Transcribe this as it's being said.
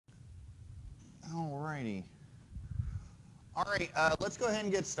righty. All right, let's go ahead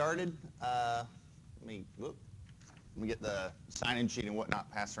and get started. Let me get the sign-in sheet and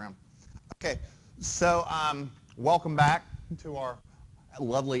whatnot passed around. Okay, so welcome back to our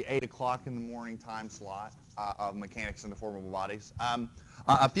lovely 8 o'clock in the morning time slot of Mechanics and Deformable Bodies.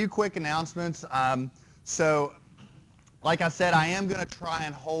 A few quick announcements. So, like I said, I am going to try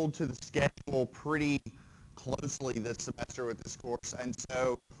and hold to the schedule pretty closely this semester with this course, and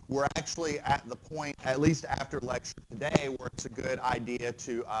so we're actually at the point, at least after lecture today, where it's a good idea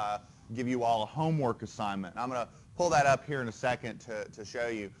to give you all a homework assignment. I'm going to pull that up here in a second to show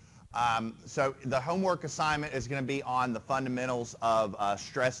you. So the homework assignment is going to be on the fundamentals of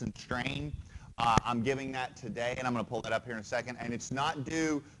stress and strain. I'm giving that today, and I'm going to pull that up here in a second, and it's not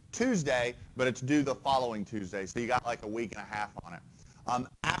due Tuesday, but it's due the following Tuesday, so you got like a week and a half on it.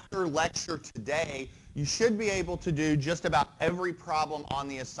 After lecture today, you should be able to do just about every problem on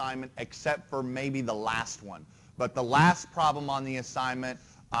the assignment except for maybe the last one. But the last problem on the assignment,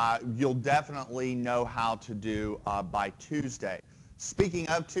 you'll definitely know how to do by Tuesday. Speaking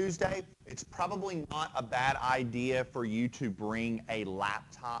of Tuesday, it's probably not a bad idea for you to bring a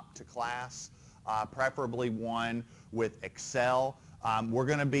laptop to class, preferably one with Excel. We're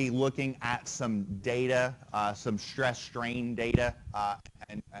going to be looking at some data, some stress-strain data,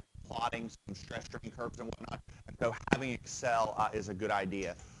 and plotting some stress-strain curves and whatnot. And so having Excel is a good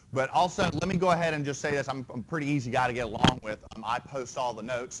idea. But also, let me go ahead and just say this. I'm a pretty easy guy to get along with. I post all the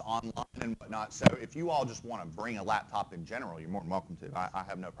notes online and whatnot. So if you all just want to bring a laptop in general, you're more than welcome to. I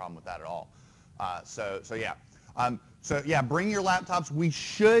have no problem with that at all. So yeah, bring your laptops. We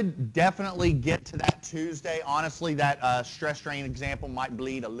should definitely get to that Tuesday. Honestly, that stress strain example might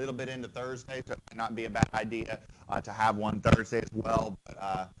bleed a little bit into Thursday, so it might not be a bad idea to have one Thursday as well,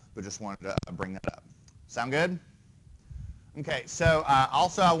 but just wanted to bring that up. Sound good? Okay, so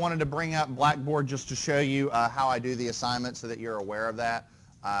also I wanted to bring up Blackboard just to show you how I do the assignment so that you're aware of that.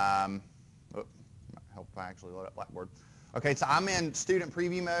 Might help if I actually load up Blackboard. Okay, so I'm in student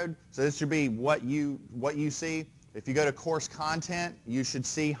preview mode, so this should be what you see. If you go to course content, you should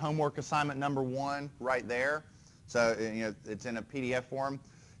see homework assignment number 1 right there. So it's in a PDF form.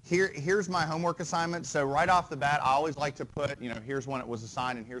 Here's my homework assignment. So right off the bat, I always like to put, here's when it was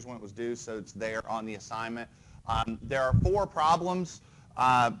assigned and here's when it was due, so it's there on the assignment. There are 4 problems.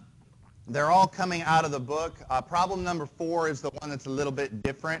 They're all coming out of the book. Problem number 4 is the one that's a little bit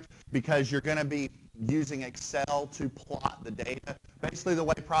different because you're going to be using Excel to plot the data. Basically, the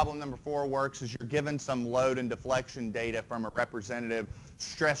way problem number 4 works is you're given some load and deflection data from a representative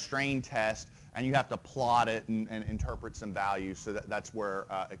stress-strain test, and you have to plot it and interpret some values, so that's where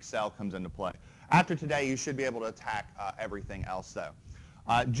Excel comes into play. After today, you should be able to attack everything else, though.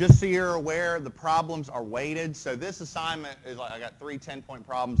 Just so you're aware, the problems are weighted. So this assignment is like I got 3 10-point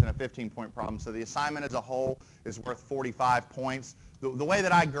problems and a 15-point problem. So the assignment as a whole is worth 45 points. The way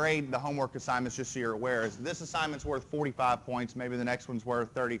that I grade the homework assignments, just so you're aware, is this assignment's worth 45 points. Maybe the next one's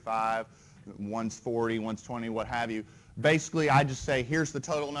worth 35. One's 40, one's 20, what have you. Basically, I just say, here's the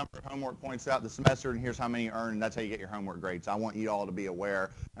total number of homework points throughout the semester, and here's how many you earn, and that's how you get your homework grades. I want you all to be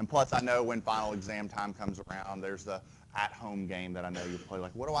aware. And plus, I know when final exam time comes around, there's the at-home game that I know you play.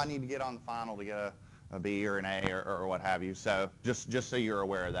 Like, what do I need to get on the final to get a B or an A or what have you? So just so you're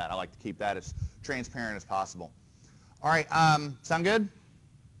aware of that, I like to keep that as transparent as possible. All right, sound good?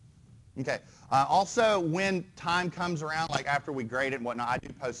 Okay. Also, when time comes around, like after we grade it and whatnot, I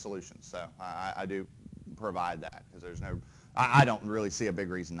do post solutions. So I do provide that because there's no, I don't really see a big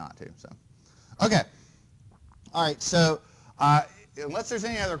reason not to. So, okay. All right, so unless there's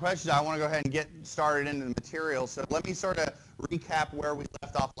any other questions, I want to go ahead and get started into the material. So let me sort of recap where we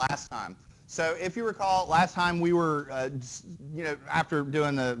left off last time. So if you recall, last time we were, after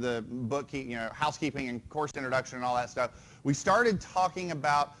doing the bookkeeping, housekeeping and course introduction and all that stuff, we started talking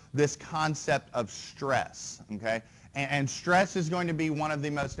about this concept of stress, okay? And stress is going to be one of the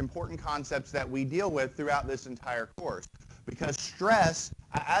most important concepts that we deal with throughout this entire course. Because stress,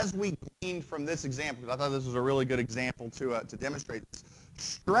 as we gleaned from this example, because I thought this was a really good example to demonstrate this,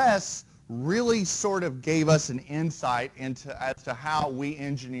 stress really sort of gave us an insight as to how we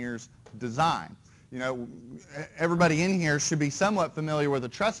engineers design. Everybody in here should be somewhat familiar with the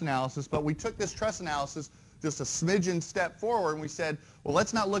truss analysis, but we took this truss analysis just a smidgen step forward, and we said, well,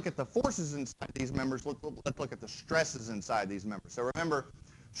 let's not look at the forces inside these members, let's look at the stresses inside these members. So remember,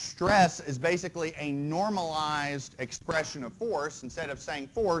 stress is basically a normalized expression of force. Instead of saying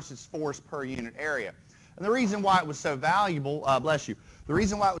force, it's force per unit area. And the reason why it was so valuable, bless you, the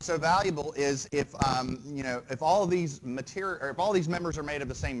reason why it was so valuable is if all of these members are made of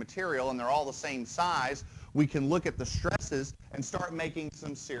the same material and they're all the same size, we can look at the stresses and start making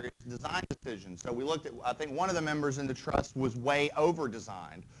some serious design decisions. So we looked at, I think one of the members in the truss was way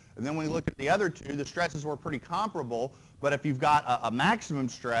over-designed. And then when we looked at the other two, the stresses were pretty comparable, but if you've got a maximum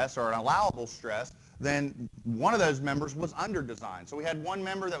stress or an allowable stress, then one of those members was under-designed. So we had one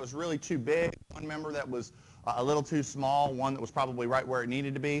member that was really too big, one member that was a little too small, one that was probably right where it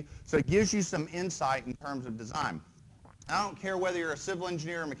needed to be. So it gives you some insight in terms of design. I don't care whether you're a civil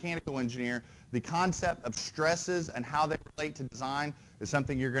engineer or mechanical engineer, the concept of stresses and how they relate to design is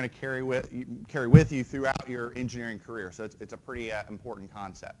something you're going to carry with you throughout your engineering career. So it's a pretty important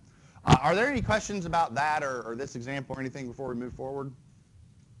concept. Are there any questions about that or this example or anything before we move forward?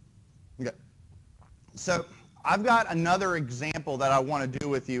 Okay. So I've got another example that I want to do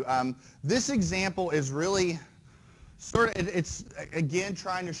with you. This example is really it's again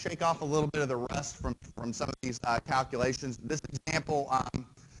trying to shake off a little bit of the rust from some of these calculations. This example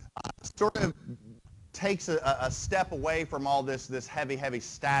sort of takes a step away from all this heavy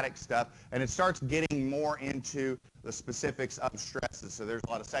static stuff, and it starts getting more into the specifics of stresses. So there's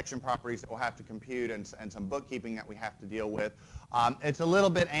a lot of section properties that we'll have to compute and some bookkeeping that we have to deal with. It's a little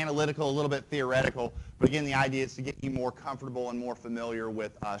bit analytical, a little bit theoretical, but again, the idea is to get you more comfortable and more familiar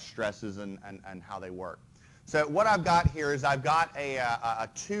with stresses and how they work. So what I've got here is I've got a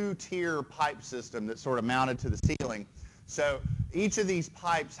two-tier pipe system that's sort of mounted to the ceiling. So each of these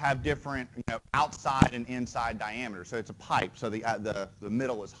pipes have different outside and inside diameters. So it's a pipe, so the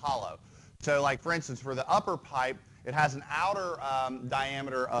middle is hollow. So like for instance, for the upper pipe, it has an outer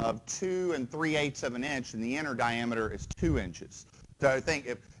diameter of 2 3/8 of an inch, and the inner diameter is 2 inches. So I think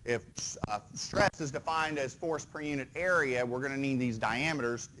if stress is defined as force per unit area, we're going to need these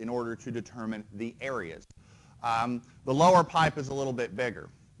diameters in order to determine the areas. The lower pipe is a little bit bigger.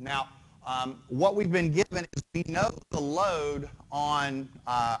 Now, what we've been given is we know the load on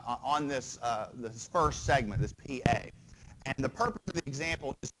this first segment, this PA. And the purpose of the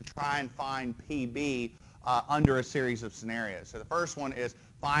example is to try and find PB under a series of scenarios. So the first one is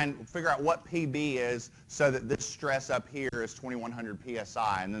figure out what PB is so that this stress up here is 2100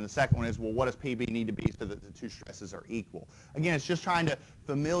 PSI. And then the second one is, well, what does PB need to be so that the two stresses are equal? Again, it's just trying to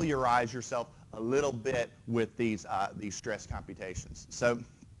familiarize yourself a little bit with these stress computations. So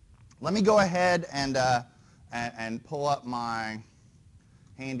let me go ahead and pull up my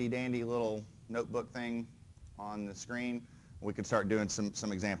handy-dandy little notebook thing on the screen. We can start doing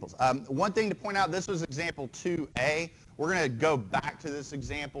some examples. One thing to point out, this was example 2A. We're going to go back to this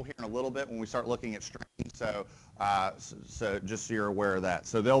example here in a little bit when we start looking at strain, so just so you're aware of that.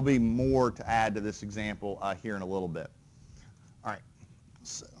 So there'll be more to add to this example here in a little bit. All right.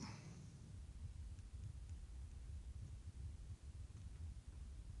 So.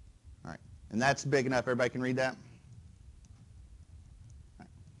 All right. And that's big enough. Everybody can read that? All right.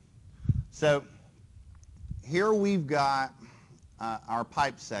 So here we've got our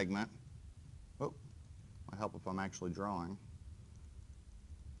pipe segment. Oh, might help if I'm actually drawing.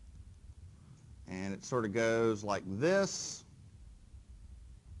 And it sort of goes like this,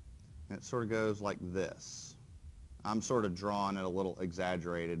 and it sort of goes like this. I'm sort of drawing it a little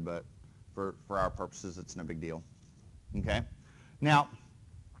exaggerated, but for our purposes, it's no big deal. Okay? Now,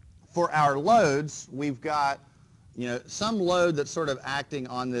 for our loads, we've got some load that's sort of acting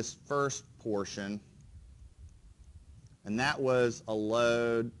on this first portion. And that was a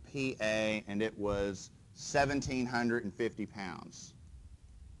load, PA, and it was 1,750 pounds.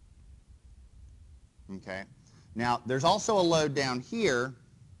 Okay. Now, there's also a load down here,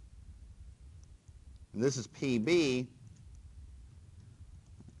 and this is PB,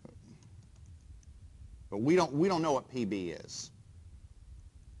 but we don't know what PB is.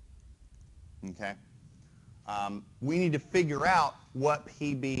 Okay. We need to figure out what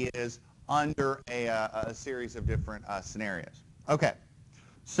PB is under a series of different scenarios. Okay,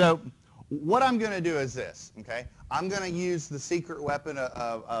 so what I'm going to do is this, okay? I'm going to use the secret weapon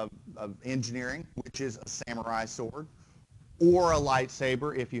of engineering, which is a samurai sword, or a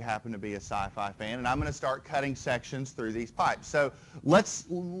lightsaber if you happen to be a sci-fi fan, and I'm going to start cutting sections through these pipes. So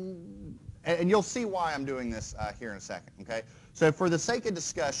and you'll see why I'm doing this here in a second, okay? So for the sake of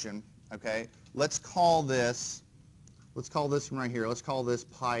discussion, okay, let's call this from right here, let's call this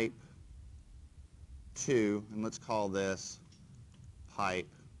pipe 2, and let's call this pipe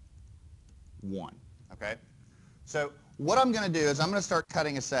 1, okay? So what I'm going to do is I'm going to start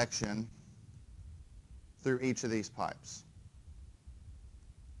cutting a section through each of these pipes.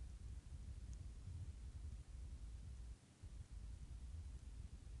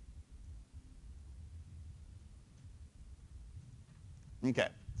 Okay,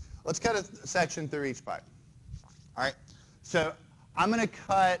 let's cut a section through each pipe. All right, so I'm going to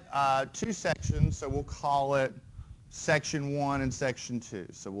cut 2 sections, so we'll call it section 1 and section 2.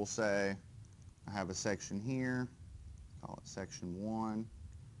 So we'll say I have a section here, call it section 1. We'll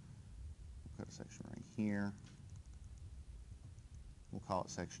cut a section right here. We'll call it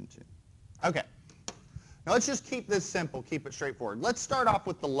section 2. Okay. Now let's just keep this simple, keep it straightforward. Let's start off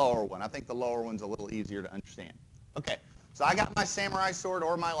with the lower one. I think the lower one's a little easier to understand. Okay, so I got my samurai sword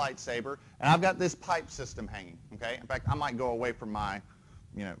or my lightsaber, and I've got this pipe system hanging. Okay, in fact, I might go away from my,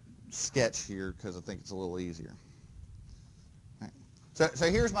 sketch here because I think it's a little easier. Okay. So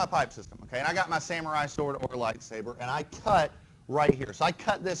here's my pipe system. Okay, and I got my samurai sword or lightsaber, and I cut right here. So I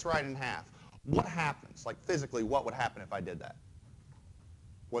cut this right in half. What happens? Like physically, what would happen if I did that?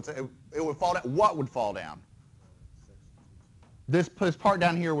 It would fall down. What would fall down? This part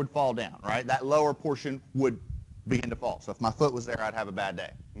down here would fall down, right? That lower portion would begin to fall. So if my foot was there, I'd have a bad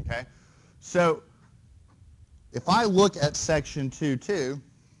day, okay? So if I look at section 2.2,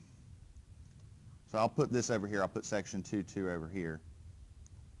 so I'll put this over here. I'll put section 2.2 over here.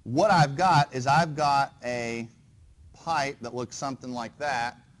 What I've got is I've got a pipe that looks something like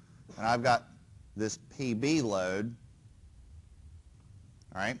that, and I've got this PB load.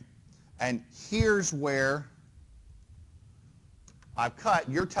 All right, and here's where I've cut.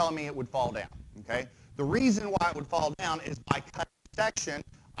 You're telling me it would fall down, okay? The reason why it would fall down is by cutting section,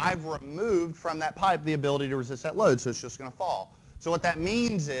 I've removed from that pipe the ability to resist that load, so it's just going to fall. So what that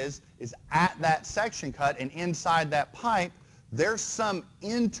means is at that section cut and inside that pipe, there's some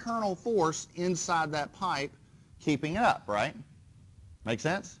internal force inside that pipe keeping it up, right? Make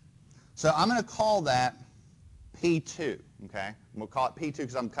sense? So I'm going to call that P2, okay? We'll call it P2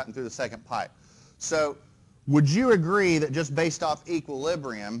 because I'm cutting through the second pipe. So would you agree that just based off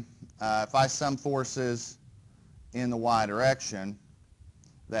equilibrium, if I sum forces in the y direction,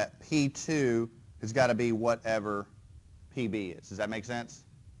 that P2 has got to be whatever PB is? Does that make sense?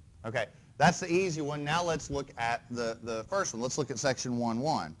 Okay, that's the easy one. Now let's look at the first one. Let's look at section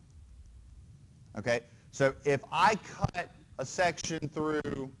 1.1. Okay, so if I cut a section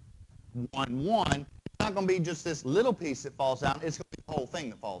through 1.1, it's not going to be just this little piece that falls down. It's going to be the whole thing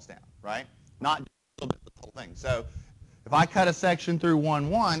that falls down, right? Not just a little bit of the whole thing. So if I cut a section through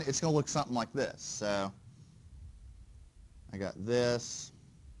 1.1, it's going to look something like this. So I got this.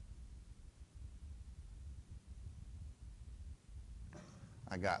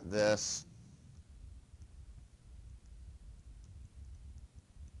 I got this.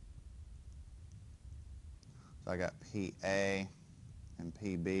 So I got PA and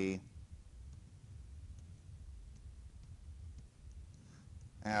PB.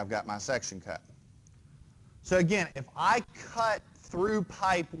 And I've got my section cut. So again, if I cut through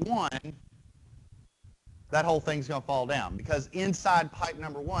pipe 1, that whole thing's going to fall down because inside pipe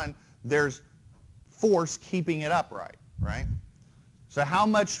number 1, there's force keeping it upright, right? So how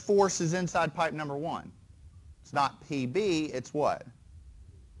much force is inside pipe number 1? It's not PB, it's what?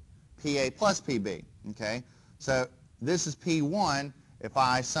 PA plus PB, okay? So this is P1. If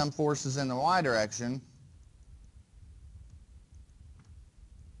I sum forces in the y direction,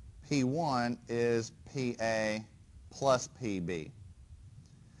 P1 is PA plus PB.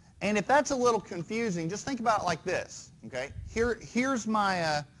 And if that's a little confusing, just think about it like this, okay? Here's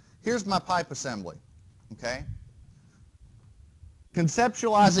my pipe assembly, okay?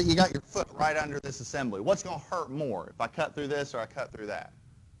 Conceptualize it, you got your foot right under this assembly. What's going to hurt more if I cut through this or I cut through that?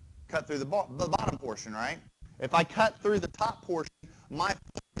 Cut through the bottom portion, right? If I cut through the top portion, my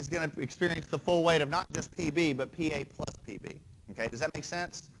foot is going to experience the full weight of not just PB, but PA plus PB. Okay, does that make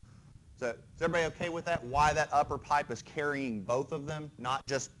sense? So is everybody okay with that? Why that upper pipe is carrying both of them?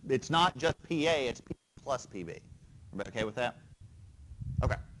 It's not just PA, it's P plus PB. Everybody okay with that?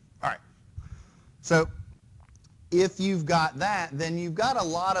 Okay, all right. So if you've got that, then you've got a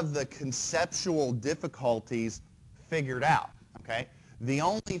lot of the conceptual difficulties figured out, okay? The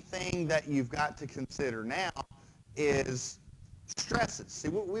only thing that you've got to consider now is stresses. See,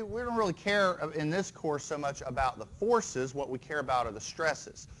 we don't really care in this course so much about the forces. What we care about are the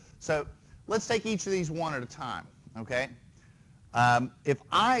stresses. So let's take each of these one at a time, okay? If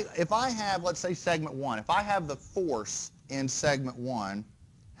I have, let's say, segment 1, if I have the force in segment 1,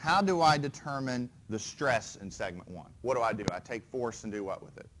 how do I determine the stress in segment 1? What do? I take force and do what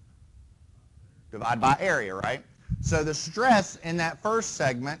with it? Divide by area, right? So the stress in that first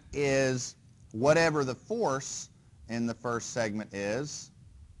segment is whatever the force in the first segment is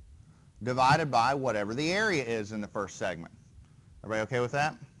divided by whatever the area is in the first segment. Everybody okay with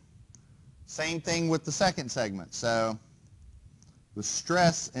that? Same thing with the second segment. So the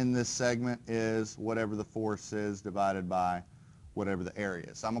stress in this segment is whatever the force is divided by whatever the area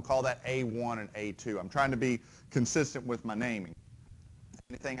is. So I'm going to call that A1 and A2. I'm trying to be consistent with my naming.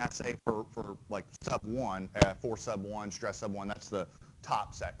 anything I say for like sub 1, force sub 1, stress sub 1, that's the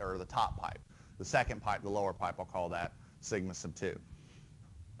top or the top pipe. The second pipe, the lower pipe, I'll call that sigma sub 2.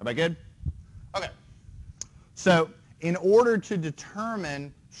 Everybody good? Okay. So in order to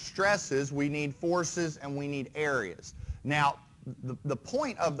determine stresses, we need forces and we need areas. Now, the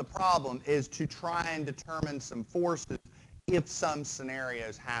point of the problem is to try and determine some forces if some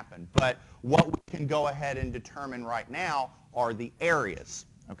scenarios happen. But what we can go ahead and determine right now are the areas,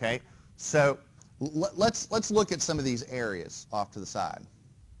 okay? So let's look at some of these areas off to the side.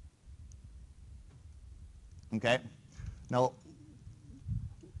 Okay? Now,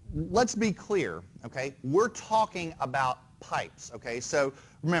 let's be clear, okay? We're talking about pipes, okay? So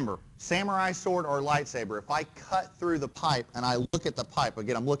remember, samurai sword or lightsaber, if I cut through the pipe and I look at the pipe,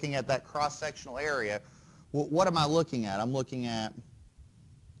 again, I'm looking at that cross-sectional area, well, what am I looking at? I'm looking at,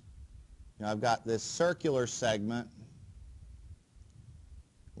 I've got this circular segment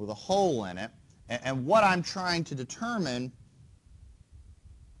with a hole in it, and what I'm trying to determine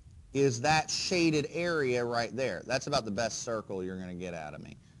is that shaded area right there. That's about the best circle you're going to get out of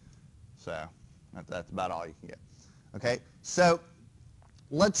me. So that's about all you can get. Okay, so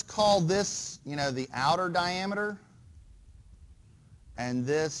let's call this, the outer diameter, and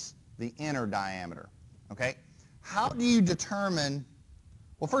this the inner diameter. Okay, how do you determine,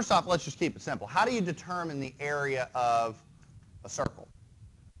 well, first off, let's just keep it simple. How do you determine the area of a circle?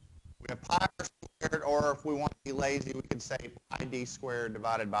 We have pi r squared, or if we want to be lazy, we could say pi d squared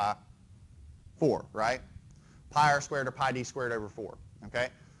divided by 4, right? Pi r squared or pi d squared over 4, okay?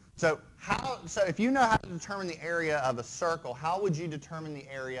 So if you know how to determine the area of a circle, how would you determine the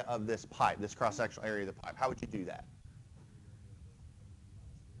area of this pipe, this cross-sectional area of the pipe? How would you do that?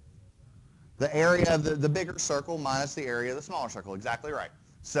 The area of the bigger circle minus the area of the smaller circle, exactly right.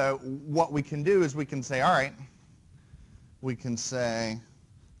 So what we can do is we can say, all right, we can say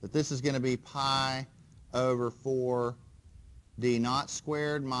that this is going to be pi over 4 d naught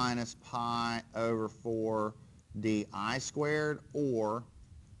squared minus pi over 4 di squared, or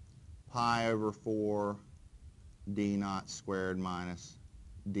pi over 4 d naught squared minus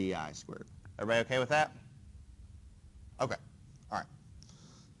di squared. Everybody okay with that? Okay. All right.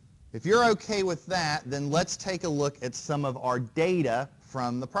 If you're okay with that, then let's take a look at some of our data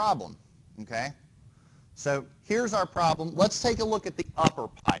from the problem. Okay? So here's our problem. Let's take a look at the upper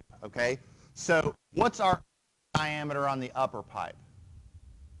pipe. Okay? So what's our diameter on the upper pipe?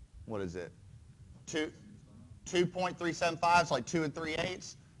 What is it? 2.375, it's like 2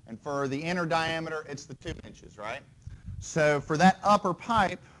 3/8. And for the inner diameter, it's the 2 inches, right? So for that upper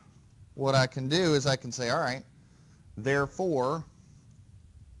pipe, what I can do is I can say, all right, therefore,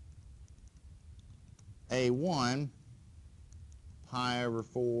 A1 pi over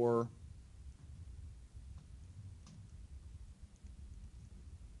 4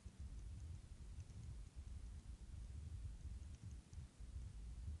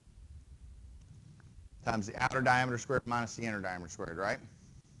 times the outer diameter squared minus the inner diameter squared, right?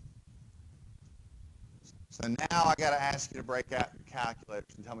 So now I got to ask you to break out your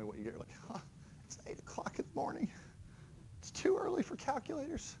calculators and tell me what you get. You're like, huh, it's 8 o'clock in the morning. It's too early for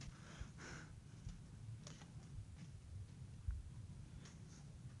calculators.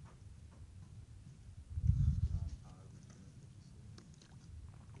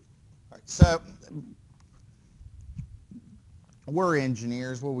 All right, so we're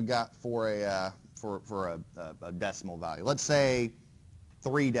engineers. What we got for a decimal value? Let's say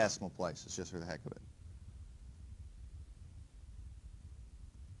 3 decimal places, just for the heck of it.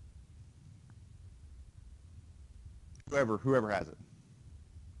 Whoever has it.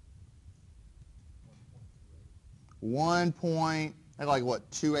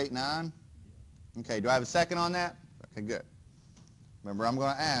 1.289? Okay, do I have a second on that? Okay, good. Remember, I'm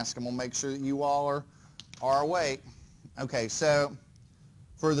going to ask. I'm going to make sure that you all are awake. Okay, so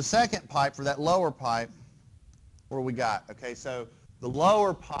for the second pipe, for that lower pipe, what do we got? Okay, so the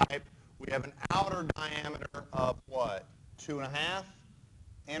lower pipe, we have an outer diameter of what? 2.5?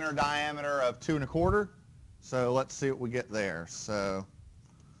 Inner diameter of 2 1/4? So let's see what we get there. So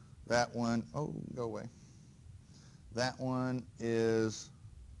that one, oh, go away. That one is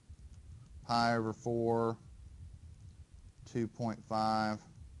pi over 4, 2.5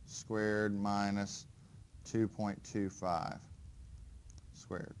 squared minus 2.25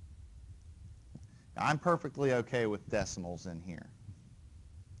 squared. Now, I'm perfectly okay with decimals in here.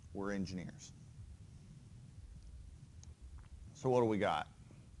 We're engineers. So what do we got?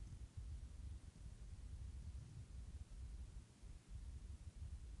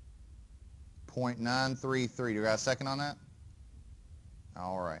 .933. Do we got a second on that?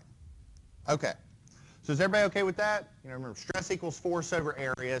 All right. Okay. So is everybody okay with that? You know, remember, stress equals force over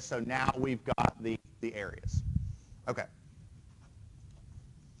area, so now we've got the areas. Okay.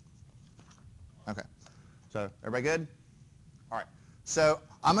 Okay. So everybody good? All right. So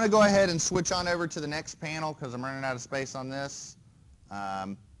I'm going to go ahead and switch on over to the next panel because I'm running out of space on this.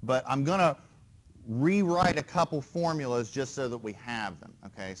 But I'm going to rewrite a couple formulas just so that we have them.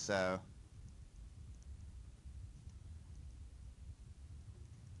 Okay, so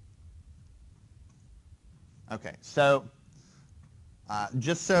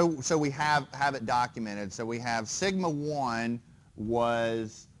just so we have it documented. So we have sigma 1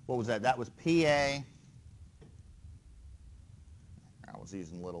 was, what was that? That was PA. I was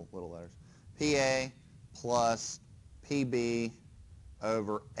using little letters. PA plus PB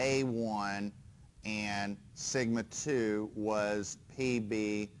over A1, and sigma 2 was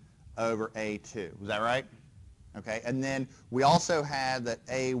PB over A2. Was that right? Okay, and then we also had that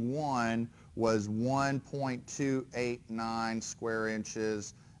A1 was 1.289 square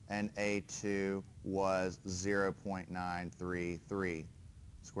inches and A2 was 0.933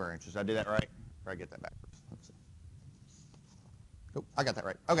 square inches. Did I do that right? Or I get that backwards? Let's see. Oh, I got that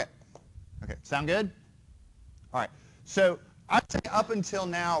right. Okay. Okay, sound good? All right. So I'd say up until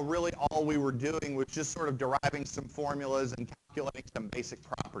now, really all we were doing was just sort of deriving some formulas and calculating some basic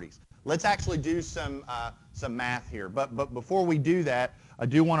properties. Let's actually do some math here. But before we do that, I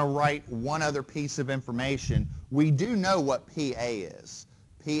do want to write one other piece of information. We do know what PA is.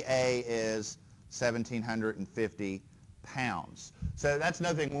 PA is 1,750 pounds. So that's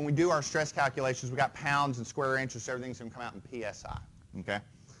another thing. When we do our stress calculations, we got pounds and square inches, so everything's going to come out in PSI. Okay?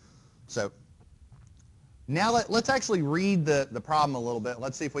 So now let's actually read the problem a little bit.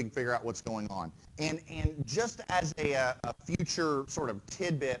 Let's see if we can figure out what's going on. And just as a future sort of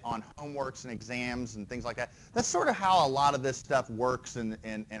tidbit on homeworks and exams and things like that, that's sort of how a lot of this stuff works in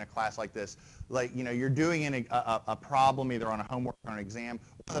a class like this. Like, you know, you're doing a problem either on a homework or an exam.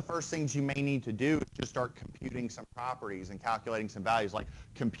 One of the first things you may need to do is just start computing some properties and calculating some values, like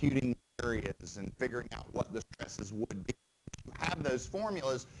computing areas and figuring out what the stresses would be. If you have those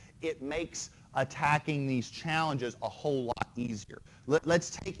formulas, it makes attacking these challenges a whole lot easier. Let's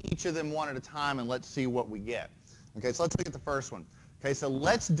take each of them one at a time and let's see what we get. Okay, so let's look at the first one. Okay, so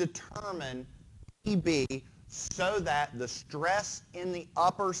let's determine PB so that the stress in the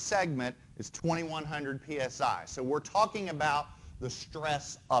upper segment is 2100 psi. So we're talking about the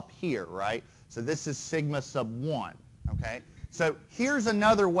stress up here, right? So this is sigma sub 1, okay? So here's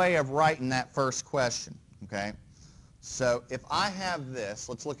another way of writing that first question, okay? So if I have this,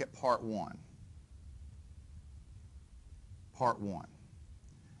 let's look at part 1. Part 1.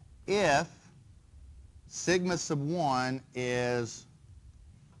 If sigma sub 1 is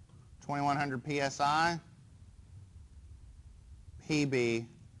 2100 psi, PB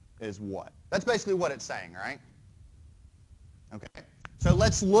is what? That's basically what it's saying, right? Okay. So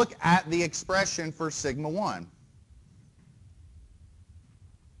let's look at the expression for sigma 1.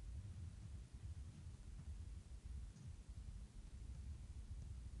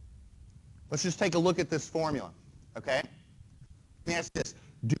 Let's just take a look at this formula, okay? Let me ask this.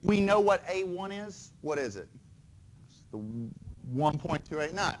 Do we know what A1 is? What is it? It's the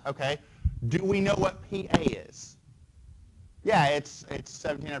 1.289, okay? Do we know what PA is? Yeah, it's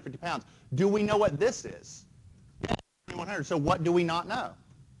 1,750 pounds. Do we know what this is? Yeah, 2,100. So what do we not know?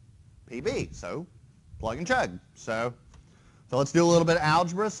 PB. So plug and chug. So let's do a little bit of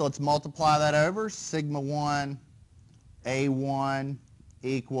algebra. So let's multiply that over. Sigma 1 A1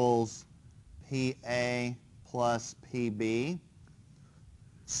 equals PA plus PB.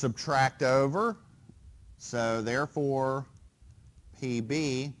 Subtract over. So therefore,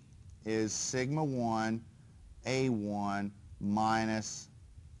 PB is sigma 1 A1 minus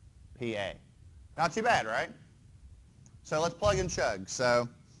PA. Not too bad, right? So let's plug and chug. So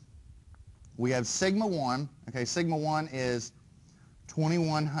we have sigma 1. Okay, sigma 1 is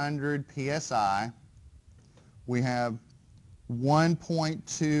 2100 psi. We have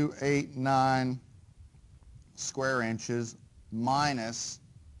 1.289 square inches minus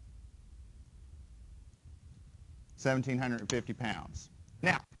 1,750 pounds.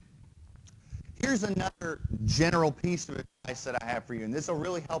 Now, here's another general piece of advice that I have for you, and this will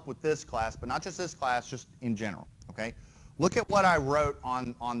really help with this class, but not just this class, just in general, okay? Look at what I wrote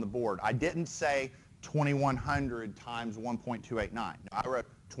on the board. I didn't say 2,100 times 1.289. No, I wrote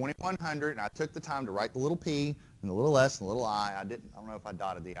 2,100, and I took the time to write the little p and the little s and the little I. I don't know if I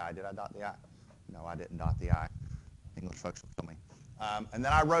dotted the I. Did I dot the I? No, I didn't dot the I. English folks will kill me. And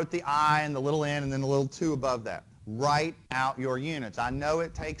then I wrote the I and the little n and then the little 2 above that. Write out your units. I know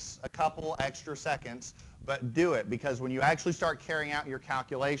it takes a couple extra seconds, but do it, because when you actually start carrying out your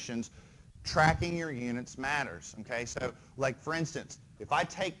calculations, tracking your units matters, okay? So, like for instance, if I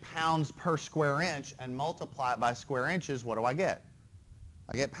take pounds per square inch and multiply it by square inches, what do I get?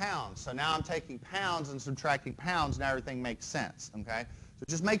 I get pounds. So now I'm taking pounds and subtracting pounds, now everything makes sense, okay? So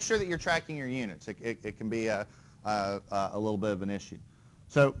just make sure that you're tracking your units. It can be a little bit of an issue.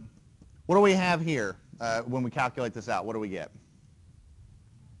 So what do we have here when we calculate this out? What do we get?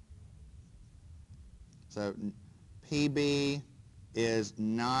 So PB is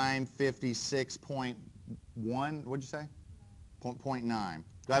 956.1, what'd you say? 0.9. Do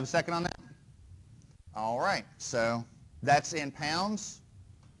I have a second on that? All right, so that's in pounds.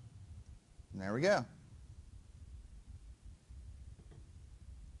 There we go.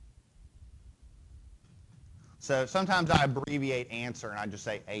 So sometimes I abbreviate answer and I just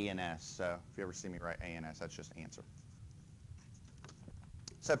say ANS. So if you ever see me write ANS, that's just answer.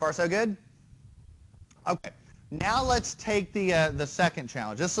 So far so good? Okay. Now let's take the second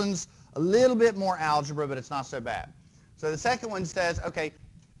challenge. This one's a little bit more algebra, but it's not so bad. So the second one says, okay,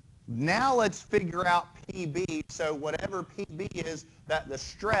 now let's figure out PB. So whatever PB is, that the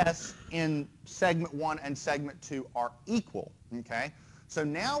stress in segment 1 and segment 2 are equal, okay? So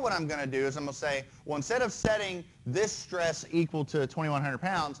now what I'm going to do is I'm going to say, well, instead of setting this stress equal to 2,100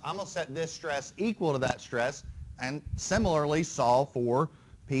 pounds, I'm going to set this stress equal to that stress and similarly solve for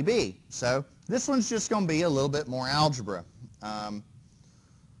PB. So this one's just going to be a little bit more algebra.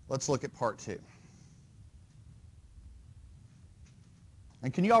 Let's look at part 2.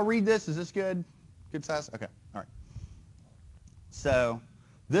 And can you all read this? Is this good? Good size? Okay. All right. So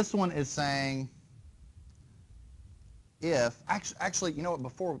this one is saying if, actually, you know what,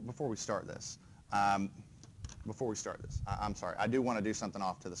 before we start this, I'm sorry, I do want to do something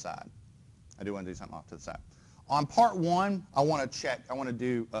off to the side. On part 1, I want to check, I want to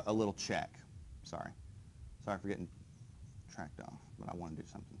do a little check. Sorry for getting tracked off, but I want to do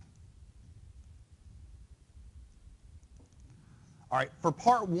something. All right, for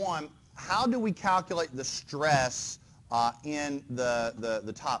part 1, how do we calculate the stress in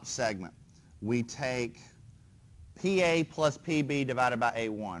the top segment? We take PA plus PB divided by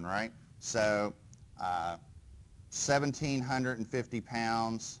A1, right? So 1,750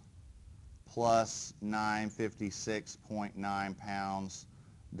 pounds plus 956.9 pounds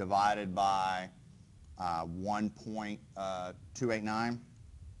divided by 1.289.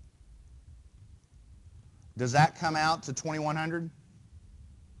 Does that come out to 2,100?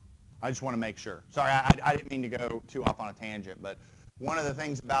 I just want to make sure. Sorry, I didn't mean to go too off on a tangent, but one of the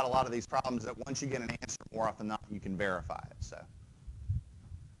things about a lot of these problems is that once you get an answer, more often than not, you can verify it. So,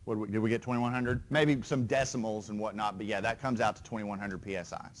 did we get 2,100? Maybe some decimals and whatnot, but yeah, that comes out to 2,100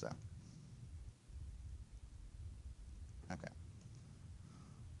 psi. So, okay.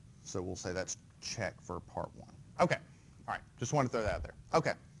 So we'll say that's check for part 1. Okay. All right. Just want to throw that out there.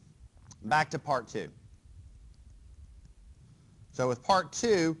 Okay. Back to part 2. So with part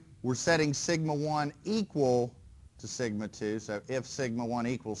 2, we're setting sigma 1 equal to sigma 2. So if sigma 1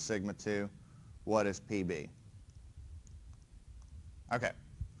 equals sigma 2, what is PB? Okay.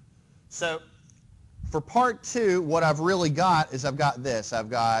 So for part 2, what I've really got is I've got this. I've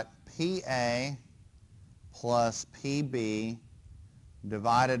got PA plus PB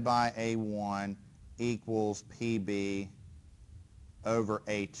divided by A1 equals PB over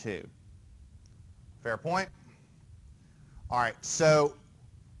A2. Fair point? All right, so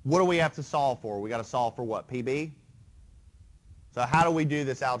what do we have to solve for? We got to solve for what? PB? So how do we do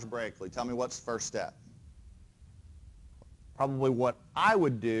this algebraically? Tell me what's the first step. Probably what I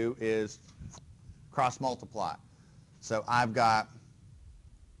would do is cross multiply. So I've got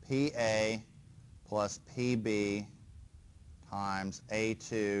PA plus PB times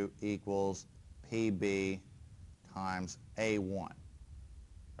A2 equals PB times A1.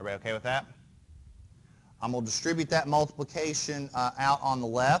 Everybody okay with that? I'm going to distribute that multiplication out on the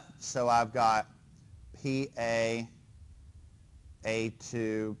left. So I've got PA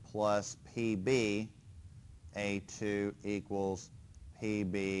A2 plus PB A2 equals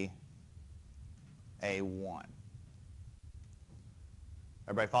PB A1.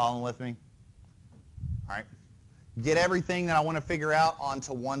 Everybody following with me? All right. Get everything that I want to figure out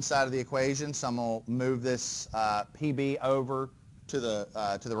onto one side of the equation. So I'm going to move this PB over to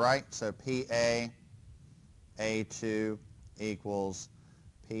the right. So PA A2 equals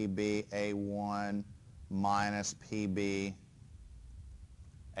PB A1 minus PB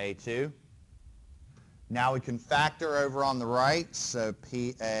A2. Now we can factor over on the right. So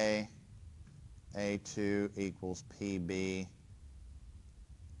PA A2 equals PB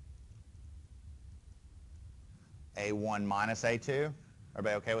A1 minus A2.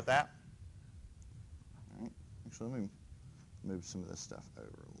 Everybody okay with that? All right. Actually, let me move some of this stuff over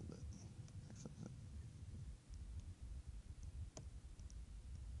a little bit.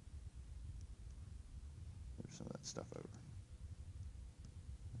 that stuff over.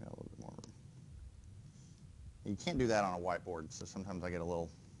 Got a little bit more. You can't do that on a whiteboard, so sometimes I get a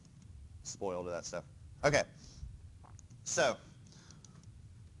little spoiled to that stuff. Okay, so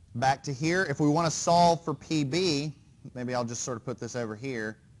back to here. If we want to solve for PB, maybe I'll just sort of put this over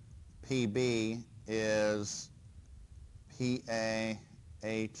here. PB is PA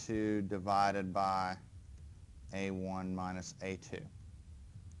A2 divided by A1 minus A2.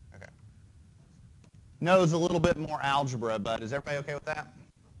 Okay. Knows a little bit more algebra, but is everybody okay with that?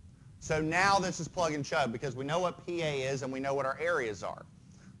 So now this is plug and chug because we know what PA is and we know what our areas are.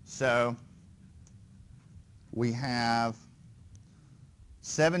 So we have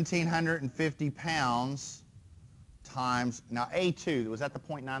 1,750 pounds times, now A2, was that the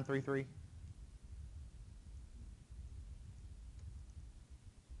 0.933?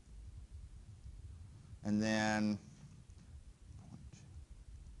 And then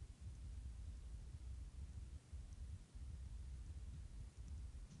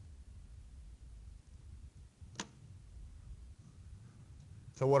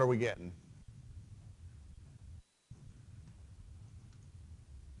so what are we getting?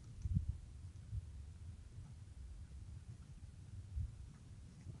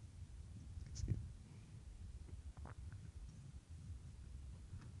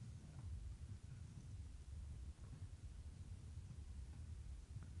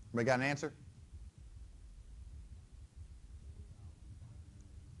 Everybody got an answer?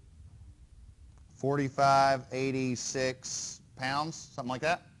 $4,586 pounds, something like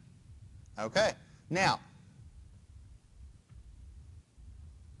that? Okay. Now,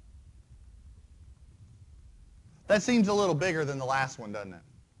 that seems a little bigger than the last one, doesn't it?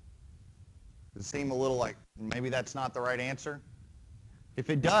 Does it seem a little like maybe that's not the right answer? If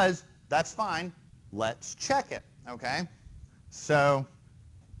it does, that's fine. Let's check it, okay? So,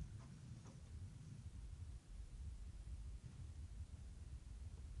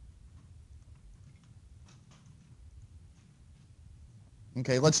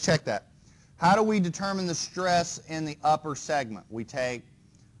 okay, let's check that. How do we determine the stress in the upper segment? We take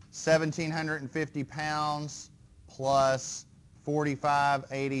 1,750 pounds plus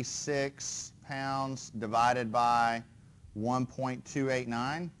 4,586 pounds divided by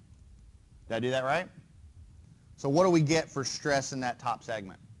 1.289. Did I do that right? So what do we get for stress in that top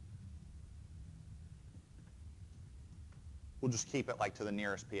segment? We'll just keep it like to the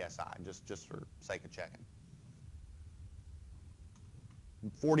nearest PSI, just for sake of checking.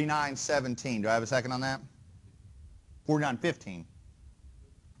 49.17. Do I have a second on that? 49.15.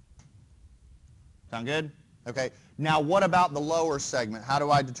 Sound good? Okay. Now what about the lower segment? How do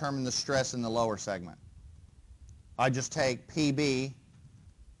I determine the stress in the lower segment? I just take PB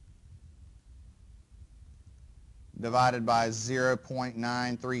divided by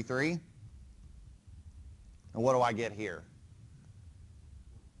 0.933. And what do I get here?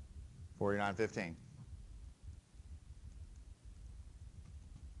 49.15.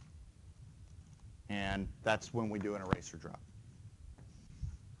 And that's when we do an eraser drop.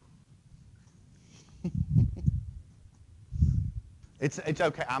 It's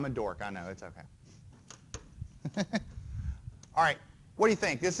okay. I'm a dork. I know. It's okay. All right. What do you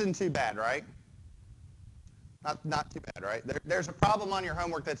think? This isn't too bad, right? Not too bad, right? There's a problem on your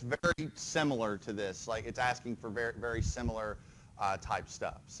homework that's very similar to this. Like it's asking for very, very similar type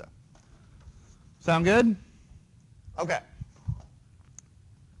stuff. So, sound good? Okay.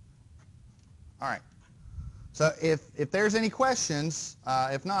 All right. So if there's any questions,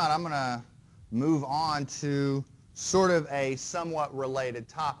 if not, I'm going to move on to sort of a somewhat related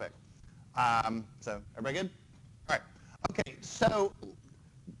topic. So everybody good? All right. Okay. So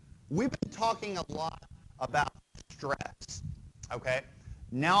we've been talking a lot about stress. Okay.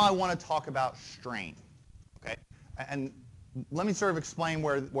 Now I want to talk about strain. Okay. And let me sort of explain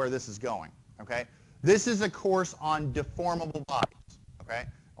where this is going. Okay. This is a course on deformable bodies. Okay.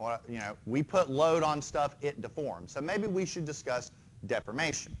 You know, we put load on stuff, it deforms. So maybe we should discuss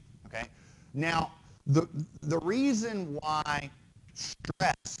deformation, okay? Now, the reason why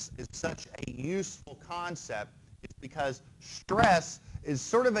stress is such a useful concept is because stress is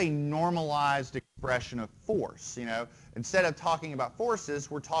sort of a normalized expression of force, you know? Instead of talking about forces,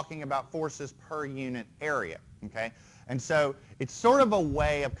 we're talking about forces per unit area, okay? And so it's sort of a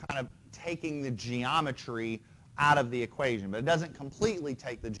way of kind of taking the geometry out of the equation, but it doesn't completely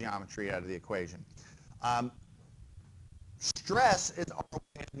take the geometry out of the equation. Stress is our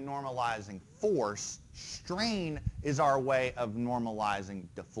way of normalizing force. Strain is our way of normalizing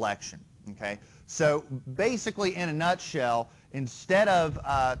deflection. Okay, so basically in a nutshell, instead of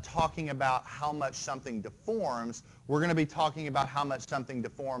talking about how much something deforms, we're going to be talking about how much something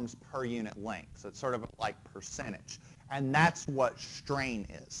deforms per unit length. So it's sort of like percentage. And that's what strain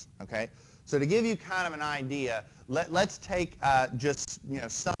is. Okay, so to give you kind of an idea, let's take just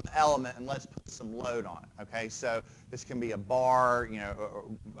some element and let's put some load on it. Okay, so this can be a bar, or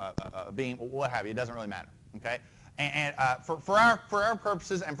a beam, what have you. It doesn't really matter. Okay. And for our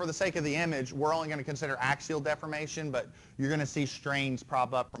purposes and for the sake of the image, we're only going to consider axial deformation, but you're going to see strains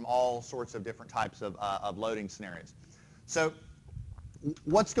prop up from all sorts of different types of loading scenarios. So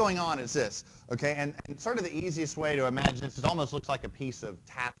what's going on is this, okay? And sort of the easiest way to imagine this, it almost looks like a piece of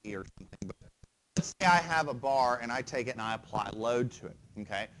taffy or something. But let's say I have a bar and I take it and I apply load to it,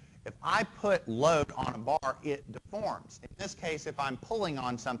 okay? If I put load on a bar, it deforms. In this case, if I'm pulling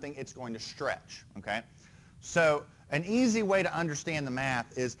on something, it's going to stretch, okay? So an easy way to understand the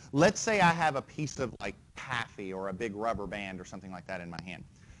math is, let's say I have a piece of like taffy or a big rubber band or something like that in my hand.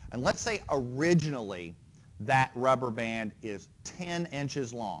 And let's say originally that rubber band is 10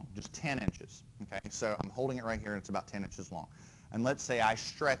 inches long, just 10 inches. Okay, so I'm holding it right here and it's about 10 inches long. And let's say I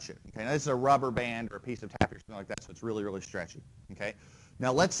stretch it. Okay, now this is a rubber band or a piece of taffy or something like that, so it's really, really stretchy. Okay,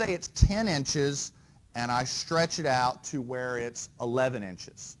 now let's say it's 10 inches and I stretch it out to where it's 11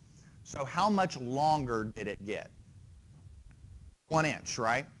 inches. So how much longer did it get? 1 inch,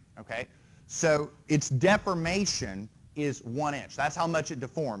 right? Okay. So its deformation is 1 inch. That's how much it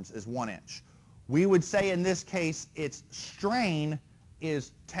deforms, is 1 inch. We would say in this case its strain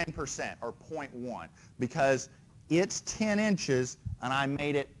is 10% or 0.1 because it's 10 inches and I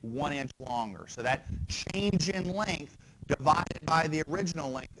made it 1 inch longer. So that change in length divided by the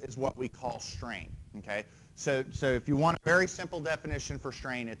original length is what we call strain. Okay. So if you want a very simple definition for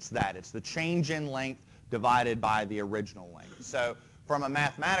strain, it's that. It's the change in length divided by the original length. So from a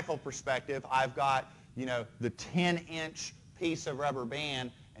mathematical perspective, I've got, the 10-inch piece of rubber band,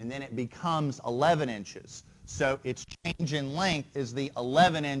 and then it becomes 11 inches. So its change in length is the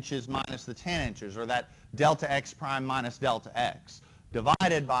 11 inches minus the 10 inches, or that delta x prime minus delta x,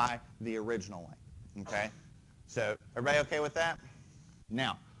 divided by the original length. Okay? So everybody okay with that?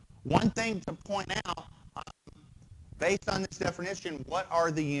 Now, one thing to point out, based on this definition, what are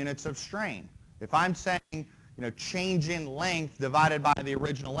the units of strain? If I'm saying, change in length divided by the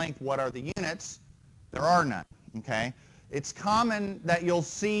original length, what are the units? There are none, okay? It's common that you'll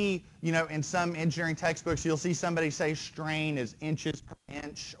see, in some engineering textbooks, you'll see somebody say strain is inches per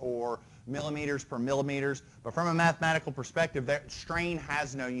inch or millimeters per millimeters, but from a mathematical perspective, strain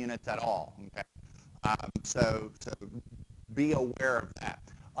has no units at all, okay? So be aware of that.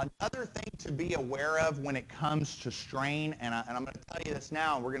 Another thing to be aware of when it comes to strain, and I'm going to tell you this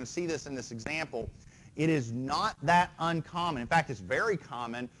now, and we're going to see this in this example, it is not that uncommon. In fact, it's very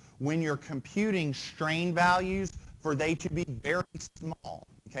common when you're computing strain values for they to be very small.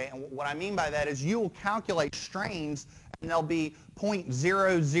 Okay, and what I mean by that is you will calculate strains and they'll be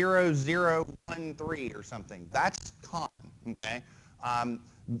 0.00013 or something. That's common. Okay.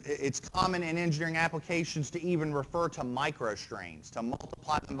 It's common in engineering applications to even refer to microstrains, to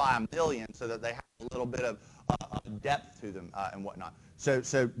multiply them by 1,000,000 so that they have a little bit of depth to them and whatnot.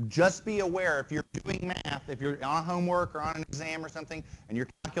 So just be aware, if you're doing math, if you're on homework or on an exam or something, and you're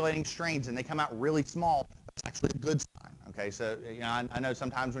calculating strains and they come out really small, that's actually a good sign. Okay, so I know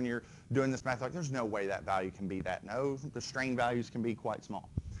sometimes when you're doing this math, like there's no way that value can be that. No, the strain values can be quite small.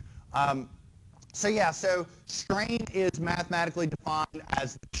 So strain is mathematically defined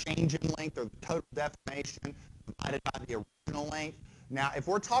as the change in length or the total deformation divided by the original length. Now, if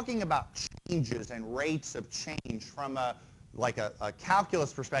we're talking about changes and rates of change from a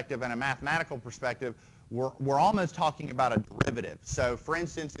calculus perspective and a mathematical perspective, we're almost talking about a derivative. So, for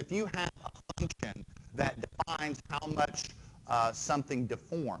instance, if you have a function that defines how much something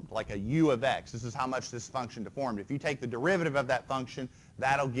deformed, like a u of x, this is how much this function deformed. If you take the derivative of that function,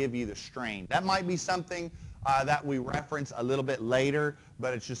 that'll give you the strain. That might be something that we reference a little bit later,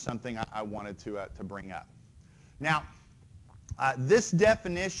 but it's just something I wanted to bring up. Now, this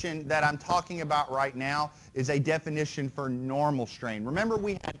definition that I'm talking about right now is a definition for normal strain. Remember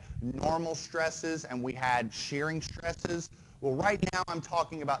we had normal stresses and we had shearing stresses? Well, right now I'm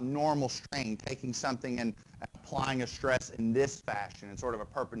talking about normal strain, taking something and applying a stress in this fashion, in sort of a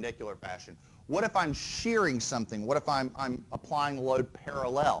perpendicular fashion. What if I'm shearing something? What if I'm applying load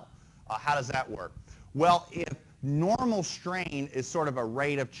parallel? How does that work? Well, if normal strain is sort of a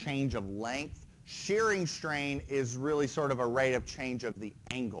rate of change of length, shearing strain is really sort of a rate of change of the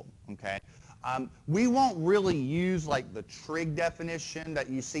angle, okay? We won't really use like the trig definition that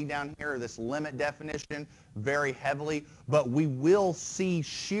you see down here, or this limit definition, very heavily, but we will see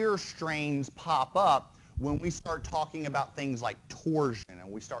shear strains pop up when we start talking about things like torsion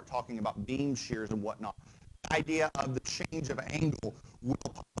and we start talking about beam shears and whatnot. The idea of the change of angle will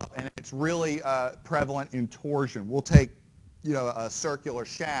pop up, and it's really prevalent in torsion. We'll take, a circular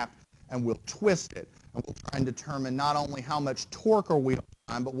shaft and we'll twist it, and we'll try and determine not only how much torque are we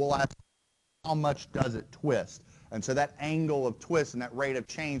applying, but we'll ask how much does it twist. And so that angle of twist and that rate of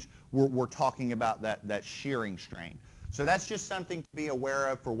change, we're talking about that shearing strain. So that's just something to be aware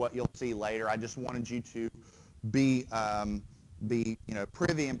of for what you'll see later. I just wanted you to be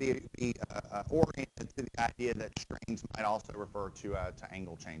privy and be oriented to the idea that strains might also refer to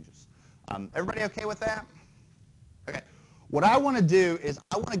angle changes. Everybody okay with that? Okay. What I want to do is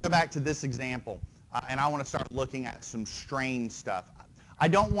I want to go back to this example, and I want to start looking at some strain stuff. I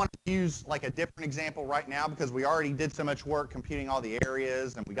don't want to use like a different example right now because we already did so much work computing all the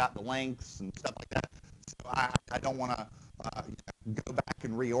areas and we got the lengths and stuff like that. So I don't want to go back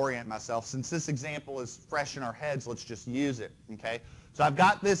and reorient myself. Since this example is fresh in our heads, let's just use it, okay? So I've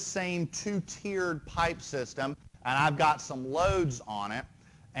got this same two-tiered pipe system, and I've got some loads on it.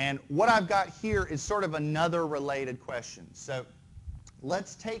 And what I've got here is sort of another related question. So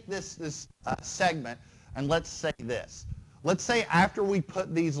let's take this segment, and let's say this. Let's say after we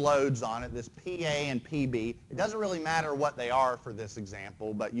put these loads on it, this PA and PB, it doesn't really matter what they are for this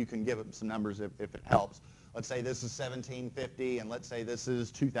example, but you can give it some numbers if it helps. Let's say this is 1750, and let's say this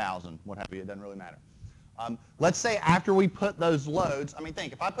is 2000, what have you, it doesn't really matter. Let's say after we put those loads, I mean,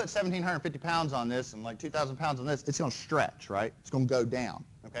 think, if I put 1,750 pounds on this and like 2,000 pounds on this, it's going to stretch, right? It's going to go down,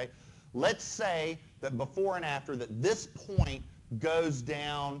 okay? Let's say that before and after that this point goes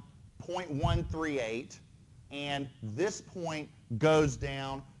down 0.138, and this point goes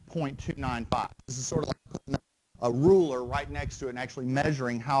down 0.295. This is sort of like putting a ruler right next to it and actually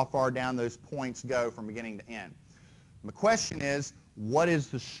measuring how far down those points go from beginning to end. The question is, what is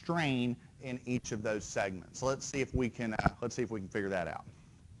the strain in each of those segments? So let's see if we can figure that out.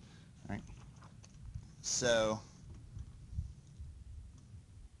 All right. So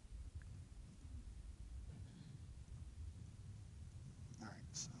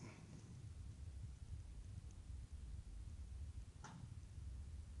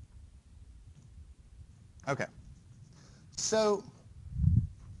okay. So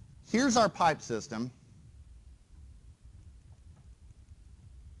here's our pipe system.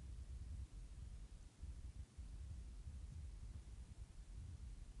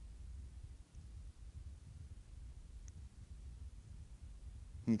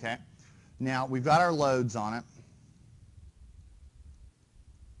 Okay. Now we've got our loads on it.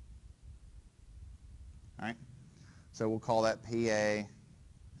 All right. So we'll call that PA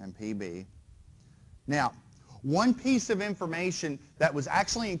and PB. Now, one piece of information that was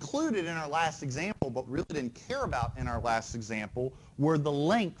actually included in our last example but really didn't care about in our last example were the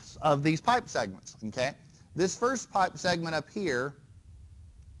lengths of these pipe segments, okay? This first pipe segment up here,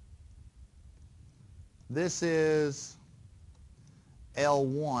 this is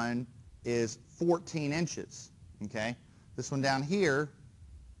L1 is 14 inches, okay? This one down here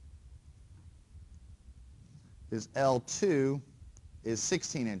is L2 is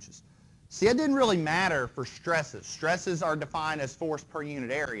 16 inches. See, it didn't really matter for stresses. Stresses are defined as force per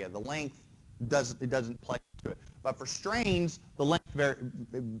unit area. The length doesn't play into it. But for strains, the length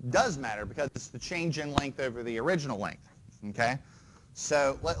does matter because it's the change in length over the original length. Okay?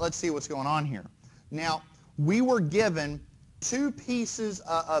 So let's see what's going on here. Now, we were given two pieces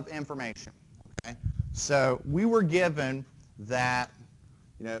of information. Okay? So we were given that,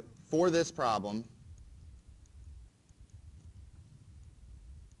 for this problem,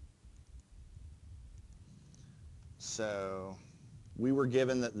 so we were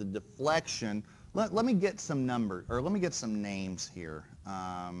given that the deflection, let me get some numbers, or let me get some names here.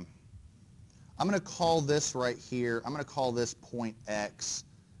 I'm going to call this right here, I'm going to call this point X,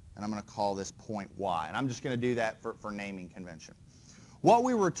 and I'm going to call this point Y. And I'm just going to do that for naming convention. What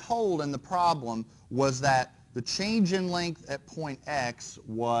we were told in the problem was that the change in length at point X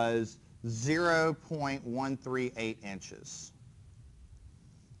was 0.138 inches.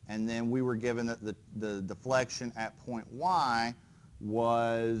 And then we were given that the deflection at point Y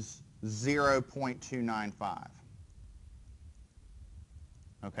was 0.295.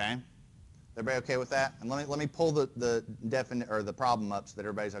 Okay? Everybody okay with that? And let me pull the problem up so that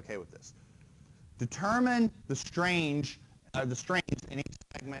everybody's okay with this. Determine the strains in each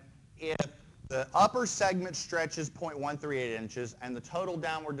segment if the upper segment stretches 0.138 inches and the total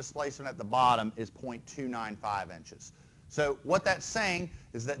downward displacement at the bottom is 0.295 inches. So what that's saying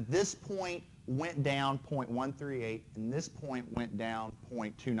is that this point went down 0.138, and this point went down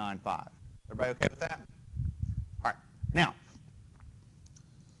 0.295. Everybody okay with that? All right. Now,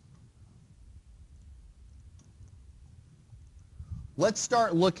 let's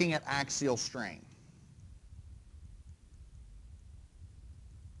start looking at axial strain.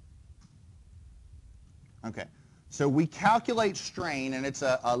 Okay, so we calculate strain, and it's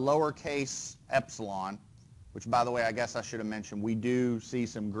a lowercase epsilon, which, by the way, I guess I should have mentioned, we do see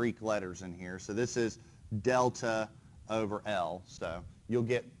some Greek letters in here. So this is delta over L. So you'll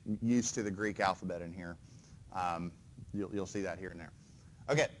get used to the Greek alphabet in here. You'll see that here and there.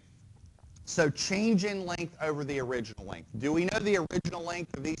 Okay, so change in length over the original length. Do we know the original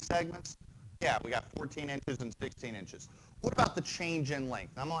length of these segments? Yeah, we got 14 inches and 16 inches. What about the change in